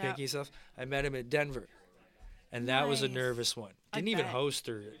 Yakko and Yep. Pinky stuff. I met him at Denver, and that was a Nice. nervous one. I Didn't even bet. host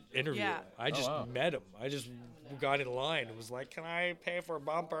or interview. Yeah. Him. I just wow. met him. I just got in line and was like, "Can I pay for a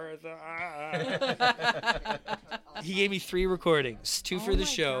bumper?" He gave me 3 recordings, 2 for Oh the my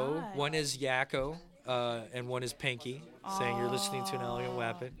show. God. One is Yakko, and one is Pinky, saying you're listening to an elegant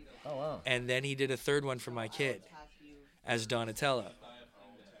weapon. Oh, wow. And then he did a 3rd one for my kid as Donatello.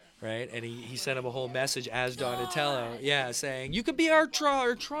 Right? And he sent him a whole message as Donatello. Yeah, saying, you could be our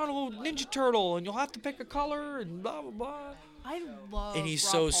Toronto Ninja Turtle, and you'll have to pick a color, and blah, blah, blah. I love. And he's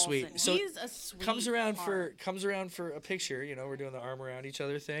Rob so Paulson. sweet. So he's a sweet comes around heart. for a picture. You know, we're doing the arm around each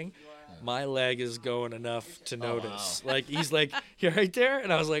other thing. My leg is going enough to notice. Like, he's like, you're right there,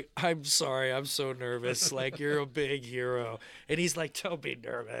 and I was like, I'm sorry, I'm so nervous. Like, you're a big hero. And he's like, don't be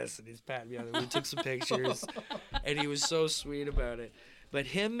nervous. And he's patting me on the. We took some pictures, and he was so sweet about it. But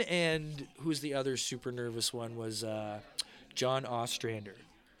him and who's the other super nervous one was John Ostrander,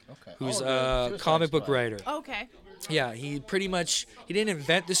 Okay. who's the a Suicide comic book Squad. writer. Okay. Yeah, he didn't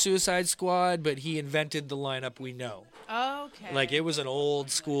invent the Suicide Squad, but he invented the lineup we know. Okay. Like, it was an old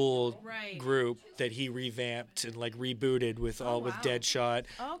school Right. group that he revamped and like rebooted with with wow. Deadshot.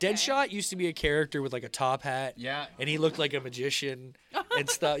 Okay. Deadshot used to be a character with like a top hat. Yeah. And he looked like a magician and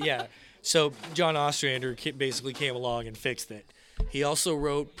stuff. Yeah. So John Ostrander basically came along and fixed it. He also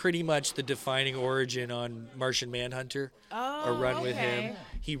wrote pretty much the defining origin on Martian Manhunter, a run with him.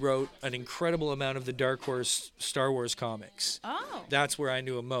 He wrote an incredible amount of the Dark Horse Star Wars comics. Oh. That's where I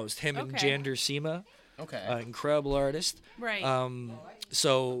knew him most. Him and Okay. Jander Sema, Okay. incredible artist. Right.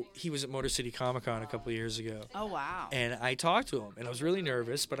 So he was at Motor City Comic Con a couple of years ago. Oh wow. And I talked to him, and I was really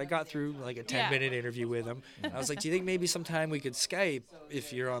nervous, but I got through like a 10-minute interview with him. And I was like, do you think maybe sometime we could Skype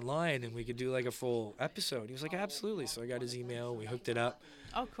if you're online and we could do like a full episode? He was like, absolutely. So I got his email, we hooked it up.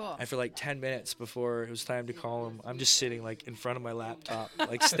 Oh cool. And for like 10 minutes before it was time to call him, I'm just sitting like in front of my laptop,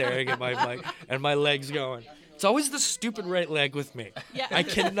 like staring at my mic, and my legs going. It's always the stupid right leg with me. Yeah. I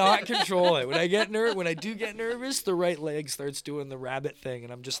cannot control it. When I do get nervous, the right leg starts doing the rabbit thing,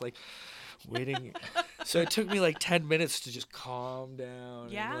 and I'm just like waiting. So it took me like 10 minutes to just calm down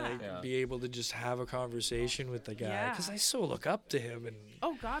Yeah. and be able to just have a conversation with the guy, because I so look up to him and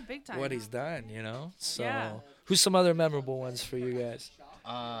Oh God, big time. what he's done, you know. So Yeah. who's some other memorable ones for you guys?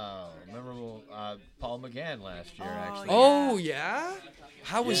 Memorable Paul McGann last year, actually. Oh yeah,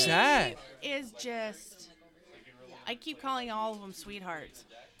 how was that? Is just. I keep calling all of them sweethearts.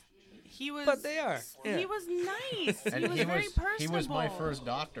 He was. But they are. Yeah. He was nice. And he was very personable. he was my first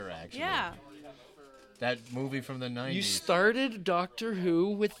doctor, actually. Yeah. That movie from the 90s. You started Doctor Who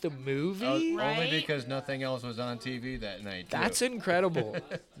with the movie? Only because nothing else was on TV that night. Too. That's incredible.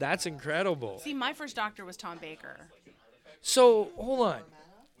 That's incredible. See, my first doctor was Tom Baker. So, hold on.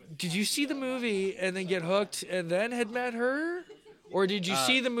 Did you see the movie and then get hooked and then had met her? Or did you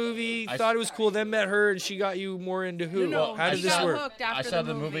see the movie, thought it was cool, then met her, and she got you more into Who? No, How did she this got work? hooked after I saw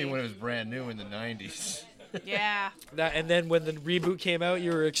the movie when it was brand new in the 90s. Yeah. And then when the reboot came out,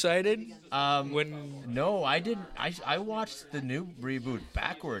 you were excited? No, I didn't. I watched the new reboot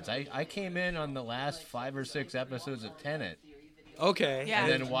backwards. I came in on the last 5 or 6 episodes of Tenet. Okay. Yeah.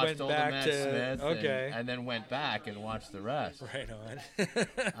 And then watched went all the back Matt to- Smith. okay. And then went back and watched the rest. Right on.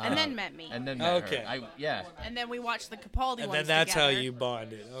 And then met me. And then met Okay. her. Yeah. And then we watched the Capaldi And ones then that's how together. you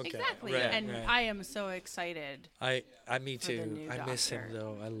bonded. Okay. Exactly. Right, and right. I am so excited. Me for the too. new I miss him Doctor.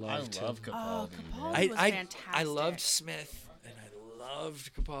 though. I I loved him. love Capaldi. Oh, man. Capaldi was fantastic. I loved Smith and I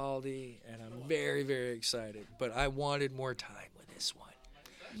loved Capaldi, and I'm very, very excited. But I wanted more time with this one.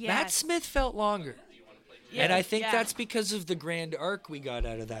 Yes. Matt Smith felt longer. Yeah, And I think yeah. that's because of the grand arc we got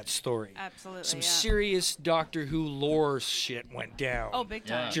out of that story. Absolutely. Some yeah. serious Doctor Who lore shit went down Oh, big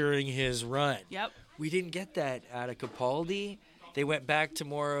time. during his run. Yep. We didn't get that out of Capaldi. They went back to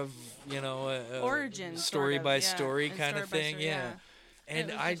more of, Origin, story sort of, by yeah. story And kind of story by thing. story, Yeah. yeah. And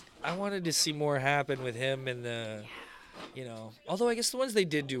It was I wanted to see more happen with him and the, although I guess the ones they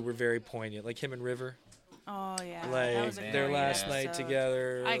did do were very poignant, like him and River. Oh yeah. that Like was a their great last night episode.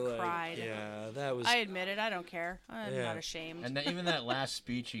 together. I like, cried. Yeah, that was. I admit it. I don't care. I'm Yeah. not ashamed. And even that last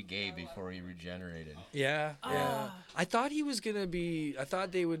speech he gave before he regenerated. Yeah, yeah. Ah. I thought he was gonna be. I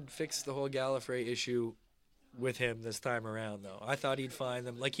thought they would fix the whole Gallifrey issue with him this time around, though. I thought he'd find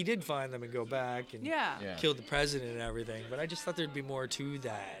them. Like he did find them and go back and Yeah. Yeah. kill the president and everything. But I just thought there'd be more to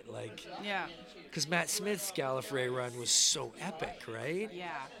that, like Yeah. because Matt Smith's Gallifrey run was so epic, right? Yeah.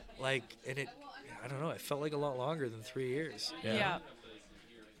 Like, and it. I don't know. It felt like a lot longer than 3 years. Yeah.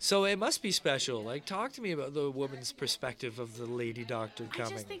 So it must be special. Like, talk to me about the woman's perspective of the Lady Doctor I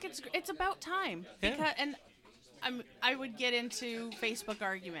coming. just think it's about time. Yeah. Because I would get into Facebook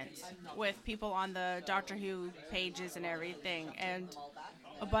arguments with people on the Doctor Who pages and everything, and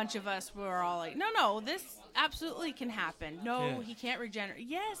a bunch of us were all like, no, this absolutely can happen. No, Yeah. he can't regenerate.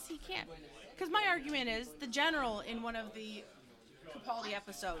 Yes, he can. Because my argument is the general in one of the Capaldi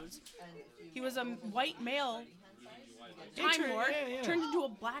episodes, he was a white male Time Lord, turned into a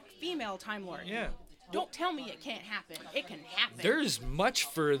black female Time Lord. Yeah. Don't tell me it can't happen. It can happen. There's much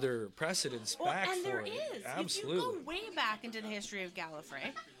further precedence back and for there it. is. Absolutely. If you go way back into the history of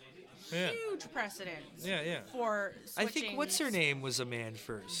Gallifrey, Yeah. huge precedence. Yeah, yeah. For I switching. think what's her name was a man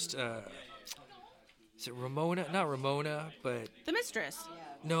first. Is it Ramona? Not Ramona, but The Mistress.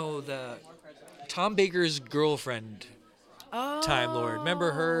 no, the Tom Baker's girlfriend, Time Lord.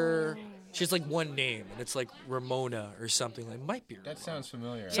 Remember her? She has like one name, and it's like Ramona or something. Like might be That sounds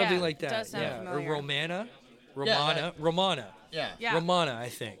familiar. something Yeah, like it that. does sound yeah, familiar. or Romana, Yeah, Romana, Yeah. Yeah. Romana. I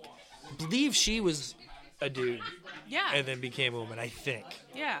think. I believe she was a dude Yeah. and then became a woman. I think.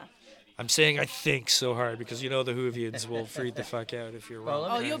 Yeah. I'm saying I think so hard because the Whovians will freak the fuck out if you're Well, wrong.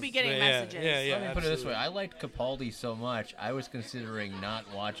 let Oh, me- you'll be getting Yeah, messages. yeah, yeah. Let me put it this way. absolutely. I liked Capaldi so much, I was considering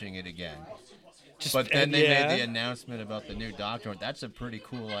not watching it again. Just- But then and they yeah. made the announcement about the new Doctor. That's a pretty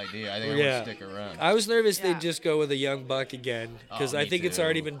cool idea. I think I Yeah. would stick around. I was nervous Yeah. they'd just go with a young buck again because Oh, I me think it's too.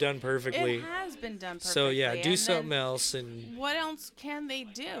 already been done perfectly. It has been done perfectly. So yeah, do and something then else and What else can they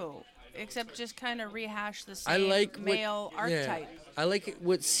do except just kind of rehash the I same like male what, archetype? Yeah, I like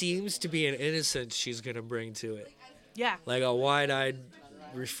what seems to be an innocence she's gonna bring to it, Yeah. like a wide-eyed,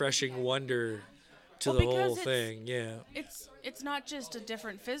 refreshing wonder to Well, the whole because thing. Yeah, It's not just a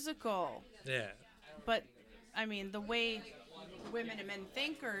different physical, yeah, but I mean the way women and men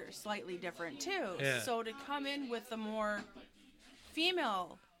think are slightly different too. Yeah. So to come in with a more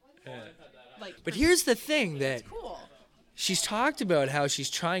female, yeah. like, But here's the thing that cool. she's talked about how she's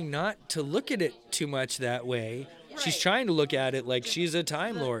trying not to look at it too much that way. She's Right. trying to look at it like she's a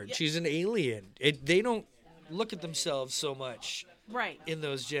Time Lord. She's an alien. They don't look at themselves so much Right. in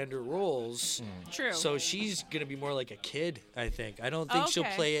those gender roles. True. So she's gonna be more like a kid, I think. I don't think she'll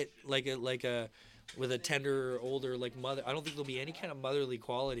Okay. play it like a with a tender, older like mother. I don't think there'll be any kind of motherly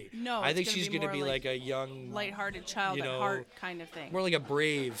quality. No, I it's think gonna she's be gonna more be like like a young, lighthearted child you at know, heart kind of thing. more like a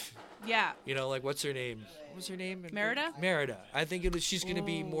Brave. Yeah. You know, like what's her name? What was her name? Merida? Merida. I think she's gonna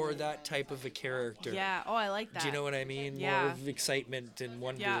be more that type of a character. Yeah. Oh, I like that. Do you know what I mean? Yeah. More of excitement and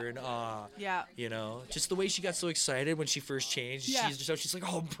wonder Yeah. and awe. Yeah. You know, just the way she got so excited when she first changed. Yeah. She's like,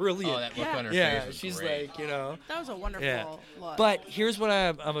 oh, brilliant. Oh, that look Yeah. on her yeah, face was she's great. like, you know. That was a wonderful Yeah. look. But here's what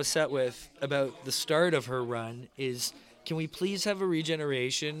I'm upset with about the start of her run is, can we please have a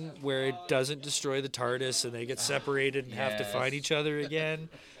regeneration where it doesn't destroy the TARDIS and they get separated and have to Yes. find each other again?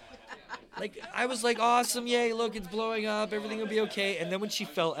 Like, I was like, awesome, yay, look, it's blowing up, everything will be okay. And then when she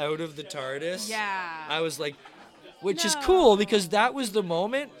fell out of the TARDIS, yeah. I was like, which is No. cool because that was the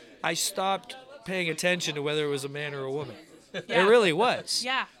moment I stopped paying attention to whether it was a man or a woman. Yeah. It really was.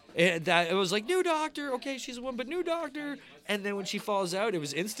 Yeah. It was like, new doctor, okay, she's a woman, but new doctor. And then when she falls out, it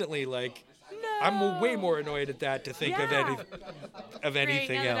was instantly like, I'm way more annoyed at that to think Yeah. of Great,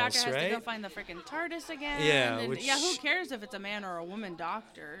 anything now the else, doctor has right? to go find the freaking TARDIS again. Yeah, and, which- yeah. Who cares if it's a man or a woman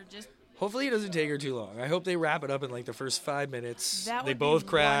doctor? Just Hopefully it doesn't take her too long. I hope they wrap it up in like the first 5 minutes. That They would be both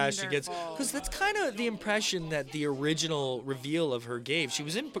crash. She gets, wonderful. because that's kind of the impression that the original reveal of her gave. She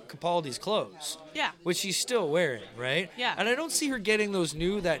was in Capaldi's clothes, yeah. which she's still wearing, right? Yeah. And I don't see her getting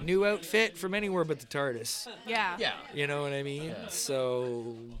that new outfit from anywhere but the TARDIS. Yeah. Yeah. You know what I mean?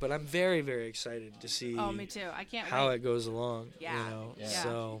 So, but I'm very, very excited to see Oh, me too. I can't how wait. it goes along. Yeah. You know. Yeah.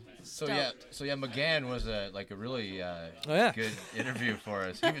 So. So yeah, McGann was a really yeah. good interview for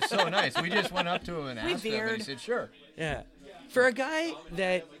us. He was so nice. We just went up to him and We asked him, and he veered. said, "Sure." Yeah. For a guy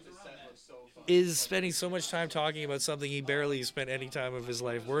that is spending so much time talking about something he barely spent any time of his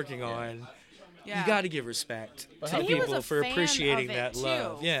life working on, Yeah. you got to give respect to And he was people a for fan appreciating of it, that too,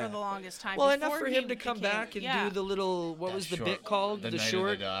 love. Yeah. For the longest time. Well, enough before for him he to come became- back and yeah. do the little, what That was the short- bit called? The Night of the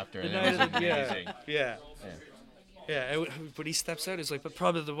short? Doctor, The that Night was of the, yeah. amazing. Yeah. Yeah, but he steps out. He's like, but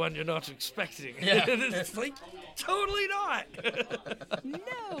probably the one you're not expecting. Yeah. It's like, totally not.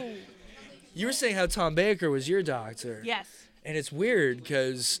 No. You were saying how Tom Baker was your doctor. Yes. And it's weird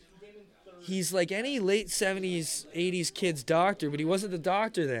because he's like any late 70s, 80s kid's doctor, but he wasn't the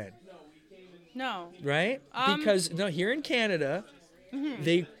doctor then, No. right? Because, no, here in Canada,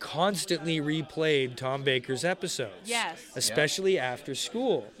 they constantly replayed Tom Baker's episodes. Yes. Especially after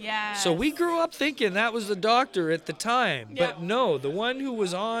school. Yes. So we grew up thinking that was the doctor at the time. Yep. But no, the one who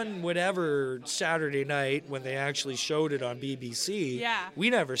was on whatever Saturday night when they actually showed it on BBC, Yeah. we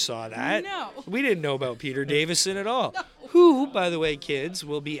never saw that. No. We didn't know about Peter Davison at all. Who, by the way, kids,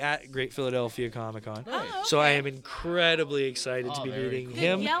 will be at Great Philadelphia Comic Con. Oh, So I okay. am incredibly excited to be very meeting cool. Then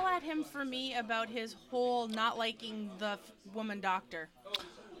him. yell at him for me about his whole not liking the woman doctor.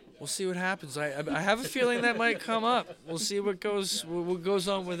 We'll see what happens. I have a feeling that might come up. We'll see what goes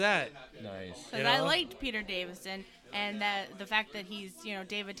on with that. Nice. Because You I know? liked Peter Davison and that the fact that he's,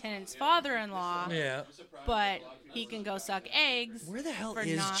 David Tennant's father-in-law, Yeah. but he can go suck eggs. Where the hell for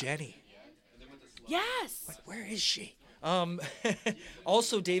is not- Jenny? Yes. Where is she?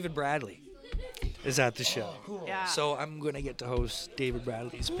 Also, David Bradley is at the show. Yeah. So I'm going to get to host David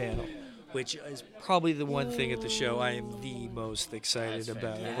Bradley's panel, which is probably the one thing at the show I am the most excited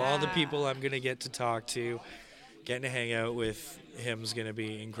about. Of all the people I'm going to get to talk to, getting to hang out with him's going to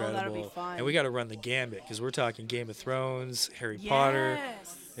be incredible. fun. And we got to run the gambit because we're talking Game of Thrones, Harry Potter,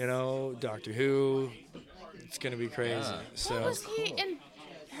 Yes. Doctor Who. It's going to be crazy. Yeah. So What was he in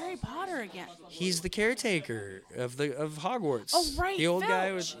Harry Potter again? he's the caretaker of Hogwarts. Oh, right, the old guy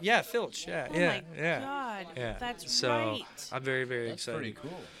Filch. was Filch. Yeah, Oh yeah, my yeah. God. Yeah. That's so right. I'm very, very That's excited. pretty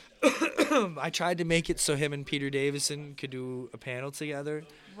cool. I tried to make it so him and Peter Davison could do a panel together,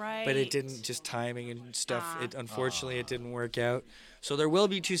 Right. but it didn't. Just timing and stuff. Ah. Unfortunately, it didn't work out. So there will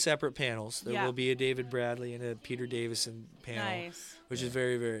be two separate panels. There Yeah. will be a David Bradley and a Peter Davison panel, Nice. which is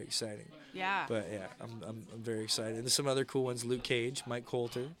very, very exciting. Yeah. But yeah, I'm very excited. And there's some other cool ones. Luke Cage, Mike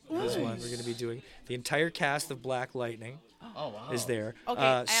Coulter is one we're going to be doing. The entire cast of Black Lightning Oh wow. is there. Okay,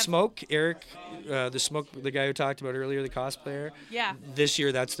 I have- Smoke, Eric, the guy who talked about earlier, the cosplayer. Yeah. This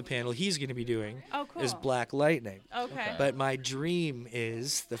year, that's the panel he's going to be doing. Oh, cool. Is Black Lightning. Okay. But my dream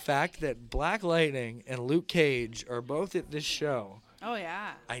is the fact that Black Lightning and Luke Cage are both at this show. Oh,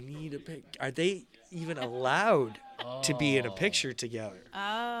 yeah. I need a pic. Are they even allowed to be in a picture together?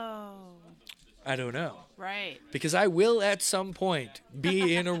 Oh, I don't know. right. Because I will at some point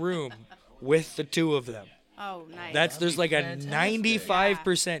be in a room with the two of them. Oh, nice. There's like a fantastic.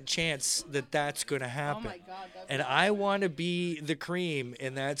 95% chance that that's going to happen. Oh my God, that's and I want to be the cream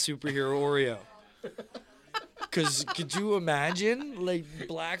in that superhero Oreo. Because could you imagine like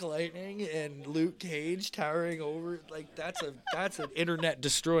Black Lightning and Luke Cage towering over? Like that's an internet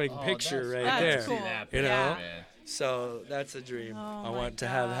destroying picture right that's there. cool. You know. Yeah. So that's a dream Oh I my want to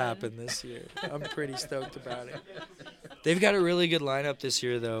have God. happen this year. I'm pretty stoked about it. They've got a really good lineup this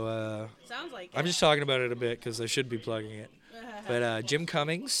year, though. Sounds like I'm it. just talking about it a bit because I should be plugging it. But Jim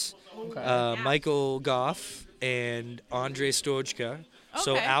Cummings, Yeah. Michael Goff, and Andre Stojka.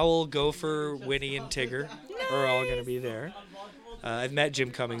 So Okay. Owl, Gopher, Winnie, and Tigger are all going to be there. I've met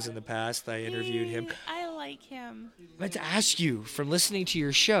Jim Cummings in the past. I interviewed him. I like him. I meant to ask you, from listening to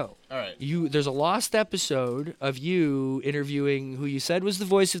your show, All right. there's a lost episode of you interviewing who you said was the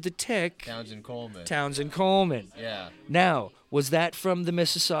voice of the Tick, Townsend Coleman. Townsend Coleman. Yeah. Now, was that from the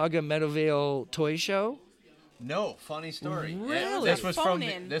Mississauga Meadowvale Toy Show? No, funny story. Really? This was Phone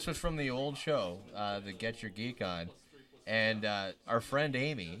in. this was from the old show, the Get Your Geek On, and our friend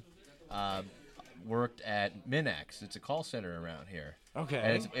Amy worked at Minex. It's a call center around here. Okay.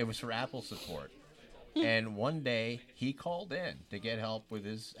 And it was for Apple support. And one day he called in to get help with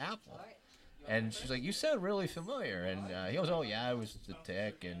his Apple, and she's like, "You sound really familiar." And he goes, "Oh yeah, I was the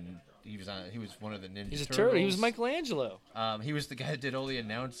Tech, and he was one of the Ninja He's a Turtles. turtle. He was Michelangelo. He was the guy that did all the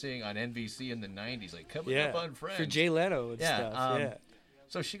announcing on NBC in the '90s, like coming Yeah. up on Friends For Jay Leno and stuff. Yeah.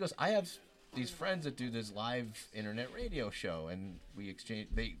 So she goes, I have these friends that do this live internet radio show, and we exchange.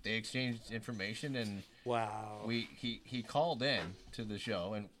 They exchanged information, and Wow. he called in to the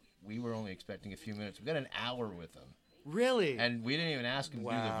show, and we were only expecting a few minutes. We got an hour with him, Really? and we didn't even ask him to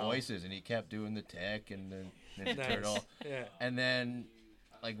do Wow. the voices, and he kept doing the Tech and the Ninja Nice. Turtle. Yeah. And then,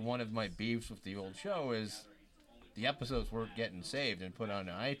 like, one of my beefs with the old show is the episodes weren't getting saved and put on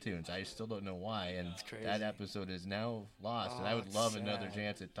iTunes. I still don't know why, and crazy. that episode is now lost. and Oh, I would it's love another sad.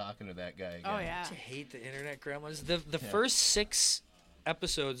 chance at talking to that guy again. Oh yeah. I hate the internet grandmas. The first 6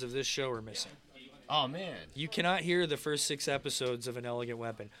 episodes of this show are missing. Oh man. You cannot hear the first 6 episodes of An Elegant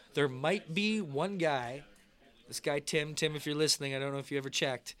Weapon. There might be one guy, this guy Tim, if you're listening, I don't know if you ever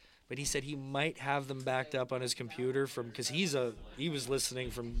checked, but he said he might have them backed up on his computer because he was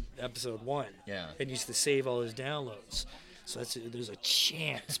listening from episode 1. Yeah. And used to save all his downloads. So there's a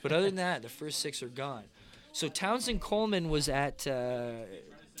chance. But other than that, the first 6 are gone. So Townsend Coleman was at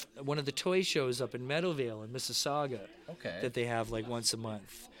one of the toy shows up in Meadowvale in Mississauga Okay. that they have like once a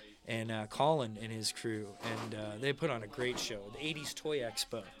month. And Colin and his crew, and they put on a great show, the 80s Toy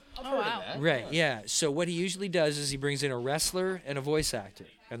Expo. Oh wow. Right, yeah. So what he usually does is he brings in a wrestler and a voice actor,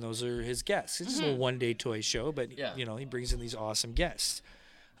 and those are his guests. It's just a one-day toy show, but Yeah. he brings in these awesome guests.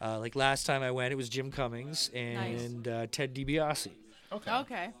 Like last time I went, it was Jim Cummings and Ted DiBiase. Okay.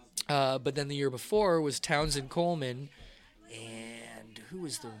 Okay. But then the year before was Townsend Coleman, and who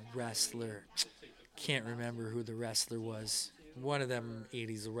was the wrestler? Can't remember who the wrestler was. One of them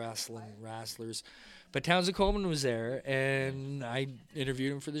 80s wrestlers. But Townsend Coleman was there, and I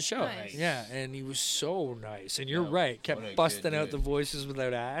interviewed him for the show. Nice. Yeah, and he was so nice. And you're Yeah, right, what a kept good busting out dude. the voices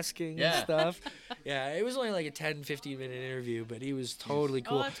without asking Yeah. and stuff. Yeah, it was only like a 10, 15-minute interview, but he was totally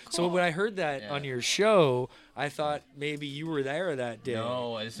cool. that's So cool. when I heard that Yeah. on your show, I thought maybe you were there that day.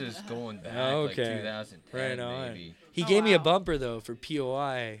 No, this is going back Okay. like 2010, Right on. maybe. He Oh, gave me a wow. bumper though for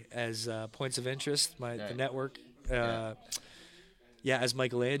POI as points of interest, the Right. network. As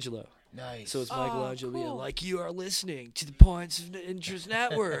Michelangelo. Nice. So it's Oh, Michelangelo being cool. like, "You are listening to the Points of Interest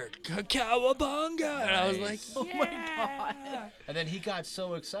Network, Cowabunga," and I was like, Nice. "Oh my god!" And then he got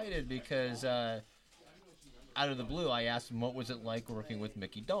so excited because out of the blue, I asked him what was it like working with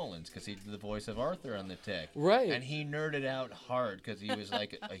Mickey Dolenz because he did the voice of Arthur on the Tick. Right. And he nerded out hard because he was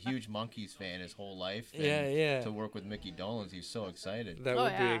like a huge Monkees fan his whole life. And Yeah, yeah. To work with Mickey Dolenz, he's so excited. That Oh, would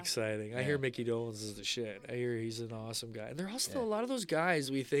be yeah. exciting. I Yeah. hear Mickey Dolenz is the shit. I hear he's an awesome guy. And there are also a lot of those guys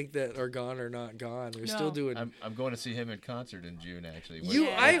we think that are gone or not gone. They're still No. doing. I'm going to see him in concert in June actually. with- You,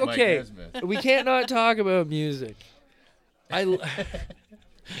 with I Mike okay. Nesmith. We can't not talk about music.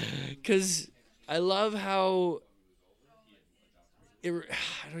 Because I love how. I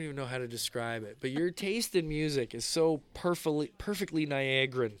don't even know how to describe it, but your taste in music is so perfectly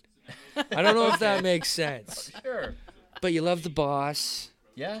Niagaran. I don't know if that makes sense, Sure. but you love the Boss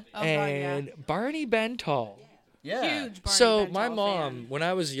Yeah. Oh, God, yeah. and Barney Bentall. Yeah. Huge Barney So Bentall my mom, fan. when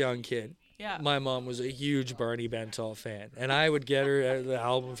I was a young kid, Yeah. my mom was a huge Barney Bentall fan, and I would get her the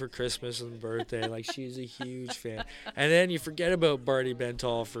album for Christmas and birthday. Like, she's a huge fan. And then you forget about Barney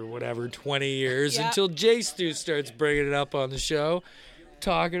Bentall for whatever 20 years Yeah. until Jay Stu starts bringing it up on the show,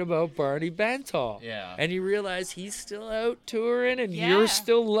 talking about Barney Bentall. Yeah. And you realize he's still out touring, and Yeah. you're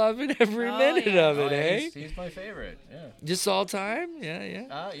still loving every Oh, minute yeah. of it, Oh, eh? he's my favorite. Yeah. Just all time? Yeah,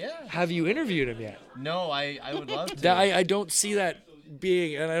 yeah. Yeah. Have you interviewed him yet? No, I would love to. I don't see that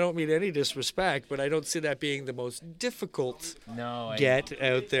being, and I don't mean any disrespect, but I don't see that being the most difficult No, get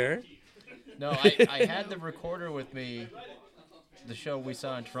out there. No, I had the recorder with me, the show we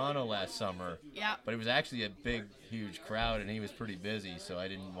saw in Toronto last summer. Yeah. But it was actually a big, huge crowd, and he was pretty busy, so I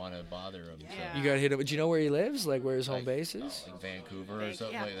didn't want to bother him. So. You got to hit him. Do you know where he lives? Like where his home base is? Like Vancouver or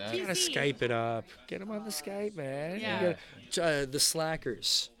something like that. You got to Skype it up. Get him on the Skype, man. Yeah. You gotta, the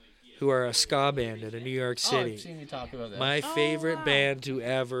Slackers, who are a ska band in New York City. Oh, I've seen you talk about that. My favorite band to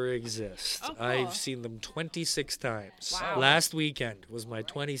ever exist. Oh, cool. I've seen them 26 times. Wow. Last weekend was my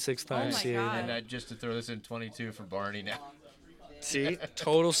 26th time my seeing God. them. And just to throw this in, 22 for Barney now. See,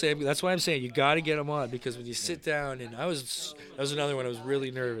 total same. That's why I'm saying you got to get them on, because when you sit down, and that was another one I was really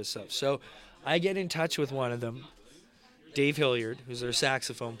nervous of. So I get in touch with one of them, Dave Hilliard, who's their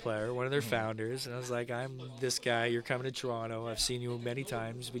saxophone player, one of their founders, and I was like, I'm this guy. You're coming to Toronto. I've seen you many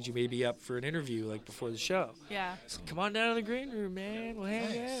times. Would you maybe be up for an interview like before the show? Yeah. So come on down to the green room, man. We'll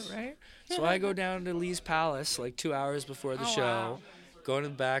hang out, right? So I go down to Lee's Palace like 2 hours before the show. Wow. Go into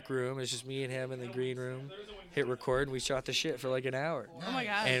the back room. It's just me and him in the green room. Hit record, and we shot the shit for like an hour. Oh my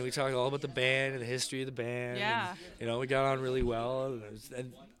God. And we talked all about the band and the history of the band. Yeah. And, we got on really well.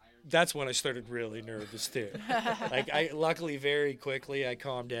 And that's when I started really nervous too. Like luckily very quickly I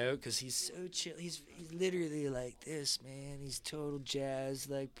calmed out, because he's so chill. He's literally like this, man. He's total jazz,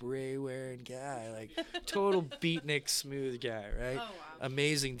 like beret wearing guy, like total beatnik smooth guy, right? Oh, wow.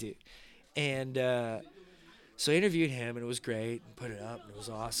 Amazing dude. And so I interviewed him, and it was great, and put it up, and it was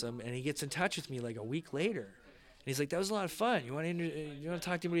awesome. And he gets in touch with me like a week later, and he's like, "That was a lot of fun. You want to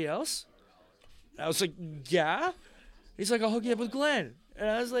talk to anybody else?" And I was like, "Yeah." He's like, "I'll hook you up with Glenn." And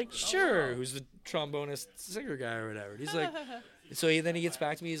I was like, "Sure." Who's the trombonist singer guy or whatever. He's like, so then he gets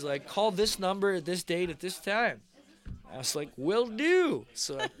back to me. He's like, "Call this number at this date at this time." I was like, "Will do."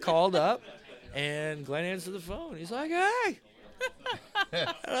 So I called up, and Glenn answered the phone. He's like, "Hey." And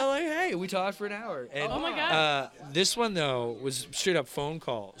I'm like, "Hey." We talked for an hour. And, Oh my God. This one though was straight up phone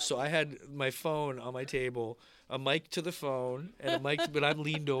call. So I had my phone on my table, a mic to the phone, and a mic, but I'm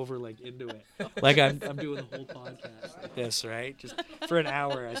leaned over like into it, like I'm doing the whole podcast like this, right? Just for an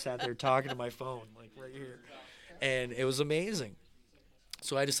hour, I sat there talking to my phone, like right here, and it was amazing.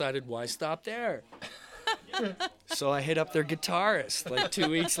 So I decided, why stop there? So I hit up their guitarist like 2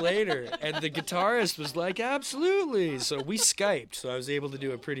 weeks later, and the guitarist was like, "Absolutely." So we Skyped, so I was able to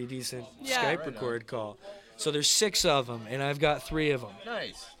do a pretty decent Skype record call. So there's 6 of them, and I've got 3 of them.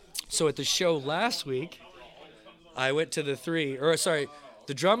 Nice. So at the show last week, I went to the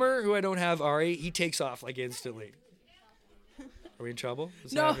drummer, who I don't have, Ari, he takes off like instantly. Are we in trouble?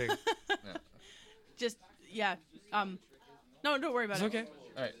 What's No. happening? Just, yeah. No, don't worry about It's it. okay.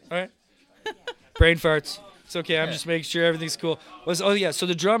 All right. All right. Brain farts. It's okay. I'm just making sure everything's cool. So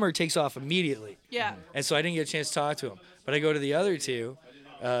the drummer takes off immediately. Yeah. And so I didn't get a chance to talk to him. But I go to the other 2,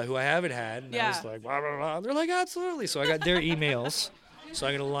 who I haven't had, and I was Yeah. like, blah, blah, blah. They're like, "Absolutely." So I got their emails. So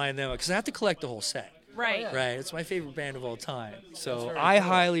I'm going to line them up, because I have to collect the whole set. Right. Right. It's my favorite band of all time. So I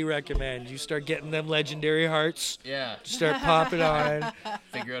highly recommend you start getting them legendary hearts. Yeah. Start popping on.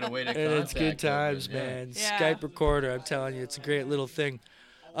 Figure out a way to And contact it's good them, times, yeah. man. Yeah. Skype recorder, I'm telling you, it's a great little thing.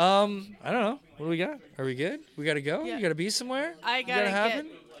 I don't know. What do we got? Are we good? We got to go? Yeah. You got to be somewhere? I You gotta happen?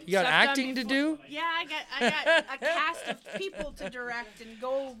 get You got stuff done acting to before- do? Yeah, I got a cast of people to direct and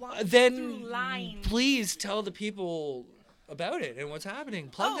go through Then lines. please tell the people about it and what's happening.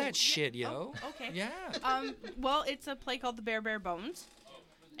 Plug Oh, that yeah. shit, yo. Oh, okay. Yeah. Well, it's a play called The Bare Bones,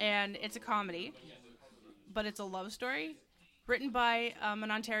 and it's a comedy, but it's a love story, written by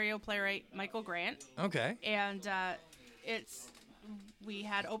an Ontario playwright, Michael Grant, Okay. and we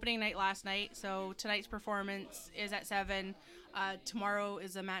had opening night last night, so tonight's performance is at 7. Tomorrow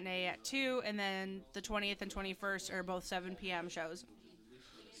is a matinee at 2, and then the 20th and 21st are both 7 p.m. shows.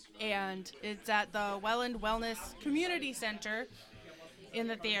 And it's at the Welland Wellness Community Center in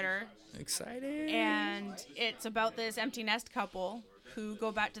the theater. Excited. And it's about this empty nest couple who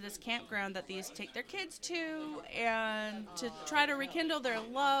go back to this campground that these take their kids to, and to try to rekindle their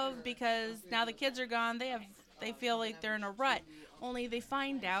love, because now the kids are gone, they feel like they're in a rut. Only they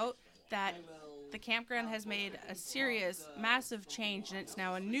find out that the campground has made a serious, massive change, and it's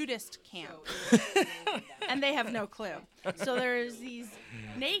now a nudist camp. And they have no clue. So there's these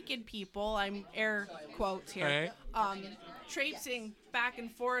naked people, I'm air quotes here, traipsing back and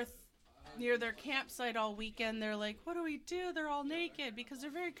forth near their campsite all weekend. They're like, "What do we do?" They're all naked because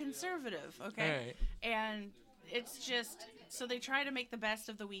they're very conservative, okay? Right. And it's just, so they try to make the best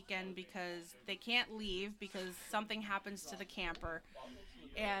of the weekend because they can't leave because something happens to the camper.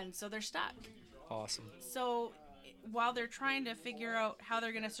 And so they're stuck. Awesome. So while they're trying to figure out how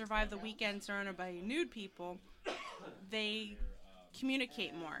they're going to survive the weekend surrounded by nude people, they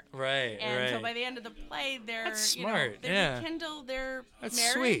communicate more. Right, And so right. by the end of the play, they're That's smart, they yeah. rekindle their That's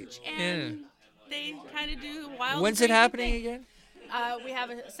marriage, sweet, and they kind of do wild. When's and it crazy happening thing. again? We have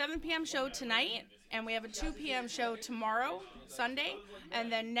a 7 p.m. show tonight, and we have a 2 p.m. show tomorrow, Sunday,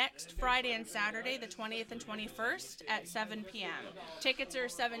 and then next Friday and Saturday, the 20th and 21st at 7 p.m. Tickets are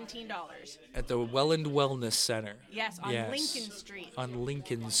 $17. At the Welland Wellness Center. Yes, on Lincoln Street. On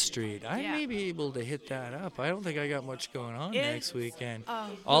Lincoln Street. I Yeah. may be able to hit that up. I don't think I got much going on It's, next weekend.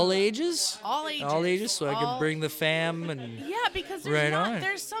 oh, All ages? All ages. All ages, so I can All- bring the fam and. Yeah, because there's Right not on.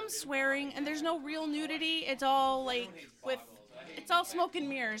 there's some swearing and there's no real nudity. It's all it's all smoke and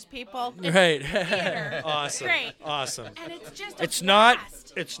mirrors, people. It's Right. theater. Awesome. Great. Awesome. And it's just a It's not.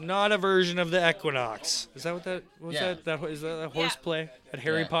 blast. It's not a version of the Equinox. Is that what that was? Yeah. That is that a horse Yeah. play? At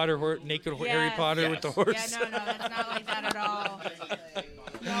Harry Yeah. Potter, Harry Yes. Potter with the horse. Yeah, no, that's not like that at all.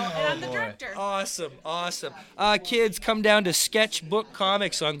 No, and I'm the boy. director. Awesome, awesome. Kids, come down to Sketchbook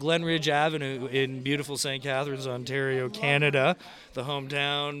Comics on Glenridge Avenue in beautiful St. Catharines, Ontario, Canada, the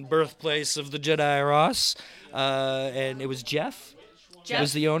hometown birthplace of the Jedi Ross. And it was Jeff. Jeff.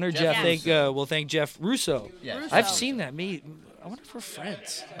 Was the owner. Jeff. Russo. We'll thank Jeff Russo. Yes. Russo. I've seen that. I wonder if we're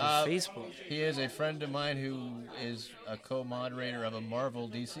friends on Facebook. He is a friend of mine who is a co-moderator of a Marvel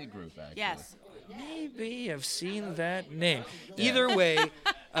DC group, actually. Yes. Maybe I've seen that name. Either way,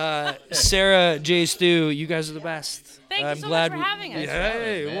 Sarah, J. Stu, you guys are the best. Thank you I'm so glad much for having us.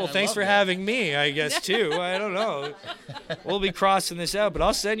 Hey, Man, well, I thanks love for it. having me, I guess, too. I don't know. We'll be crossing this out, but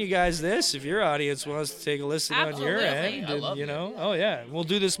I'll send you guys this if your audience wants to take a listen on your Absolutely. end. I And, love you it. know, oh, yeah. We'll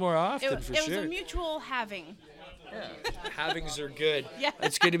do this more often It for was sure. a mutual having. Havings are good. Yeah.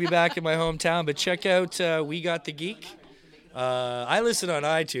 It's good to be back in my hometown, but check out We Got the Geek. I listen on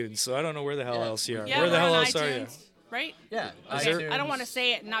iTunes, so I don't know where the hell else you are. Yeah, where the we're hell on else are you? iTunes, right? Yeah. Okay, iTunes. I don't want to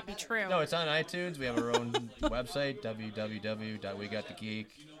say it and not be true. No, it's on iTunes. We have our own website,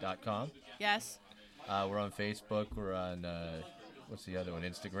 www.wegotthegeek.com. Yes. We're on Facebook. We're on, what's the other one?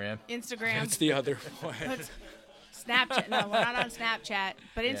 Instagram. Instagram. That's the other one. Snapchat. No, we're not on Snapchat,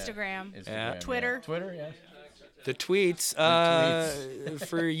 but Yeah. Instagram. Instagram, Twitter. Yeah. Twitter, yeah. The tweets.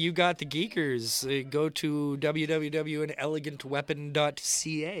 For You Got the Geekers, go to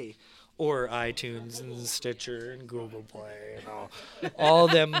www.anelegantweapon.ca or iTunes and Stitcher and Google Play and all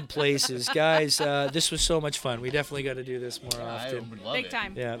them places. Guys, this was so much fun. We definitely got to do this more I often. would love Big it.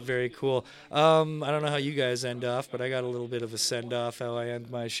 time. Yeah, very cool. I don't know how you guys end off, but I got a little bit of a send off how I end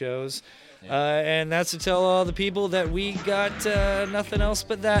my shows. And that's to tell all the people that we got nothing else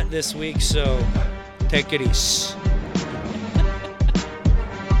but that this week. So take it easy.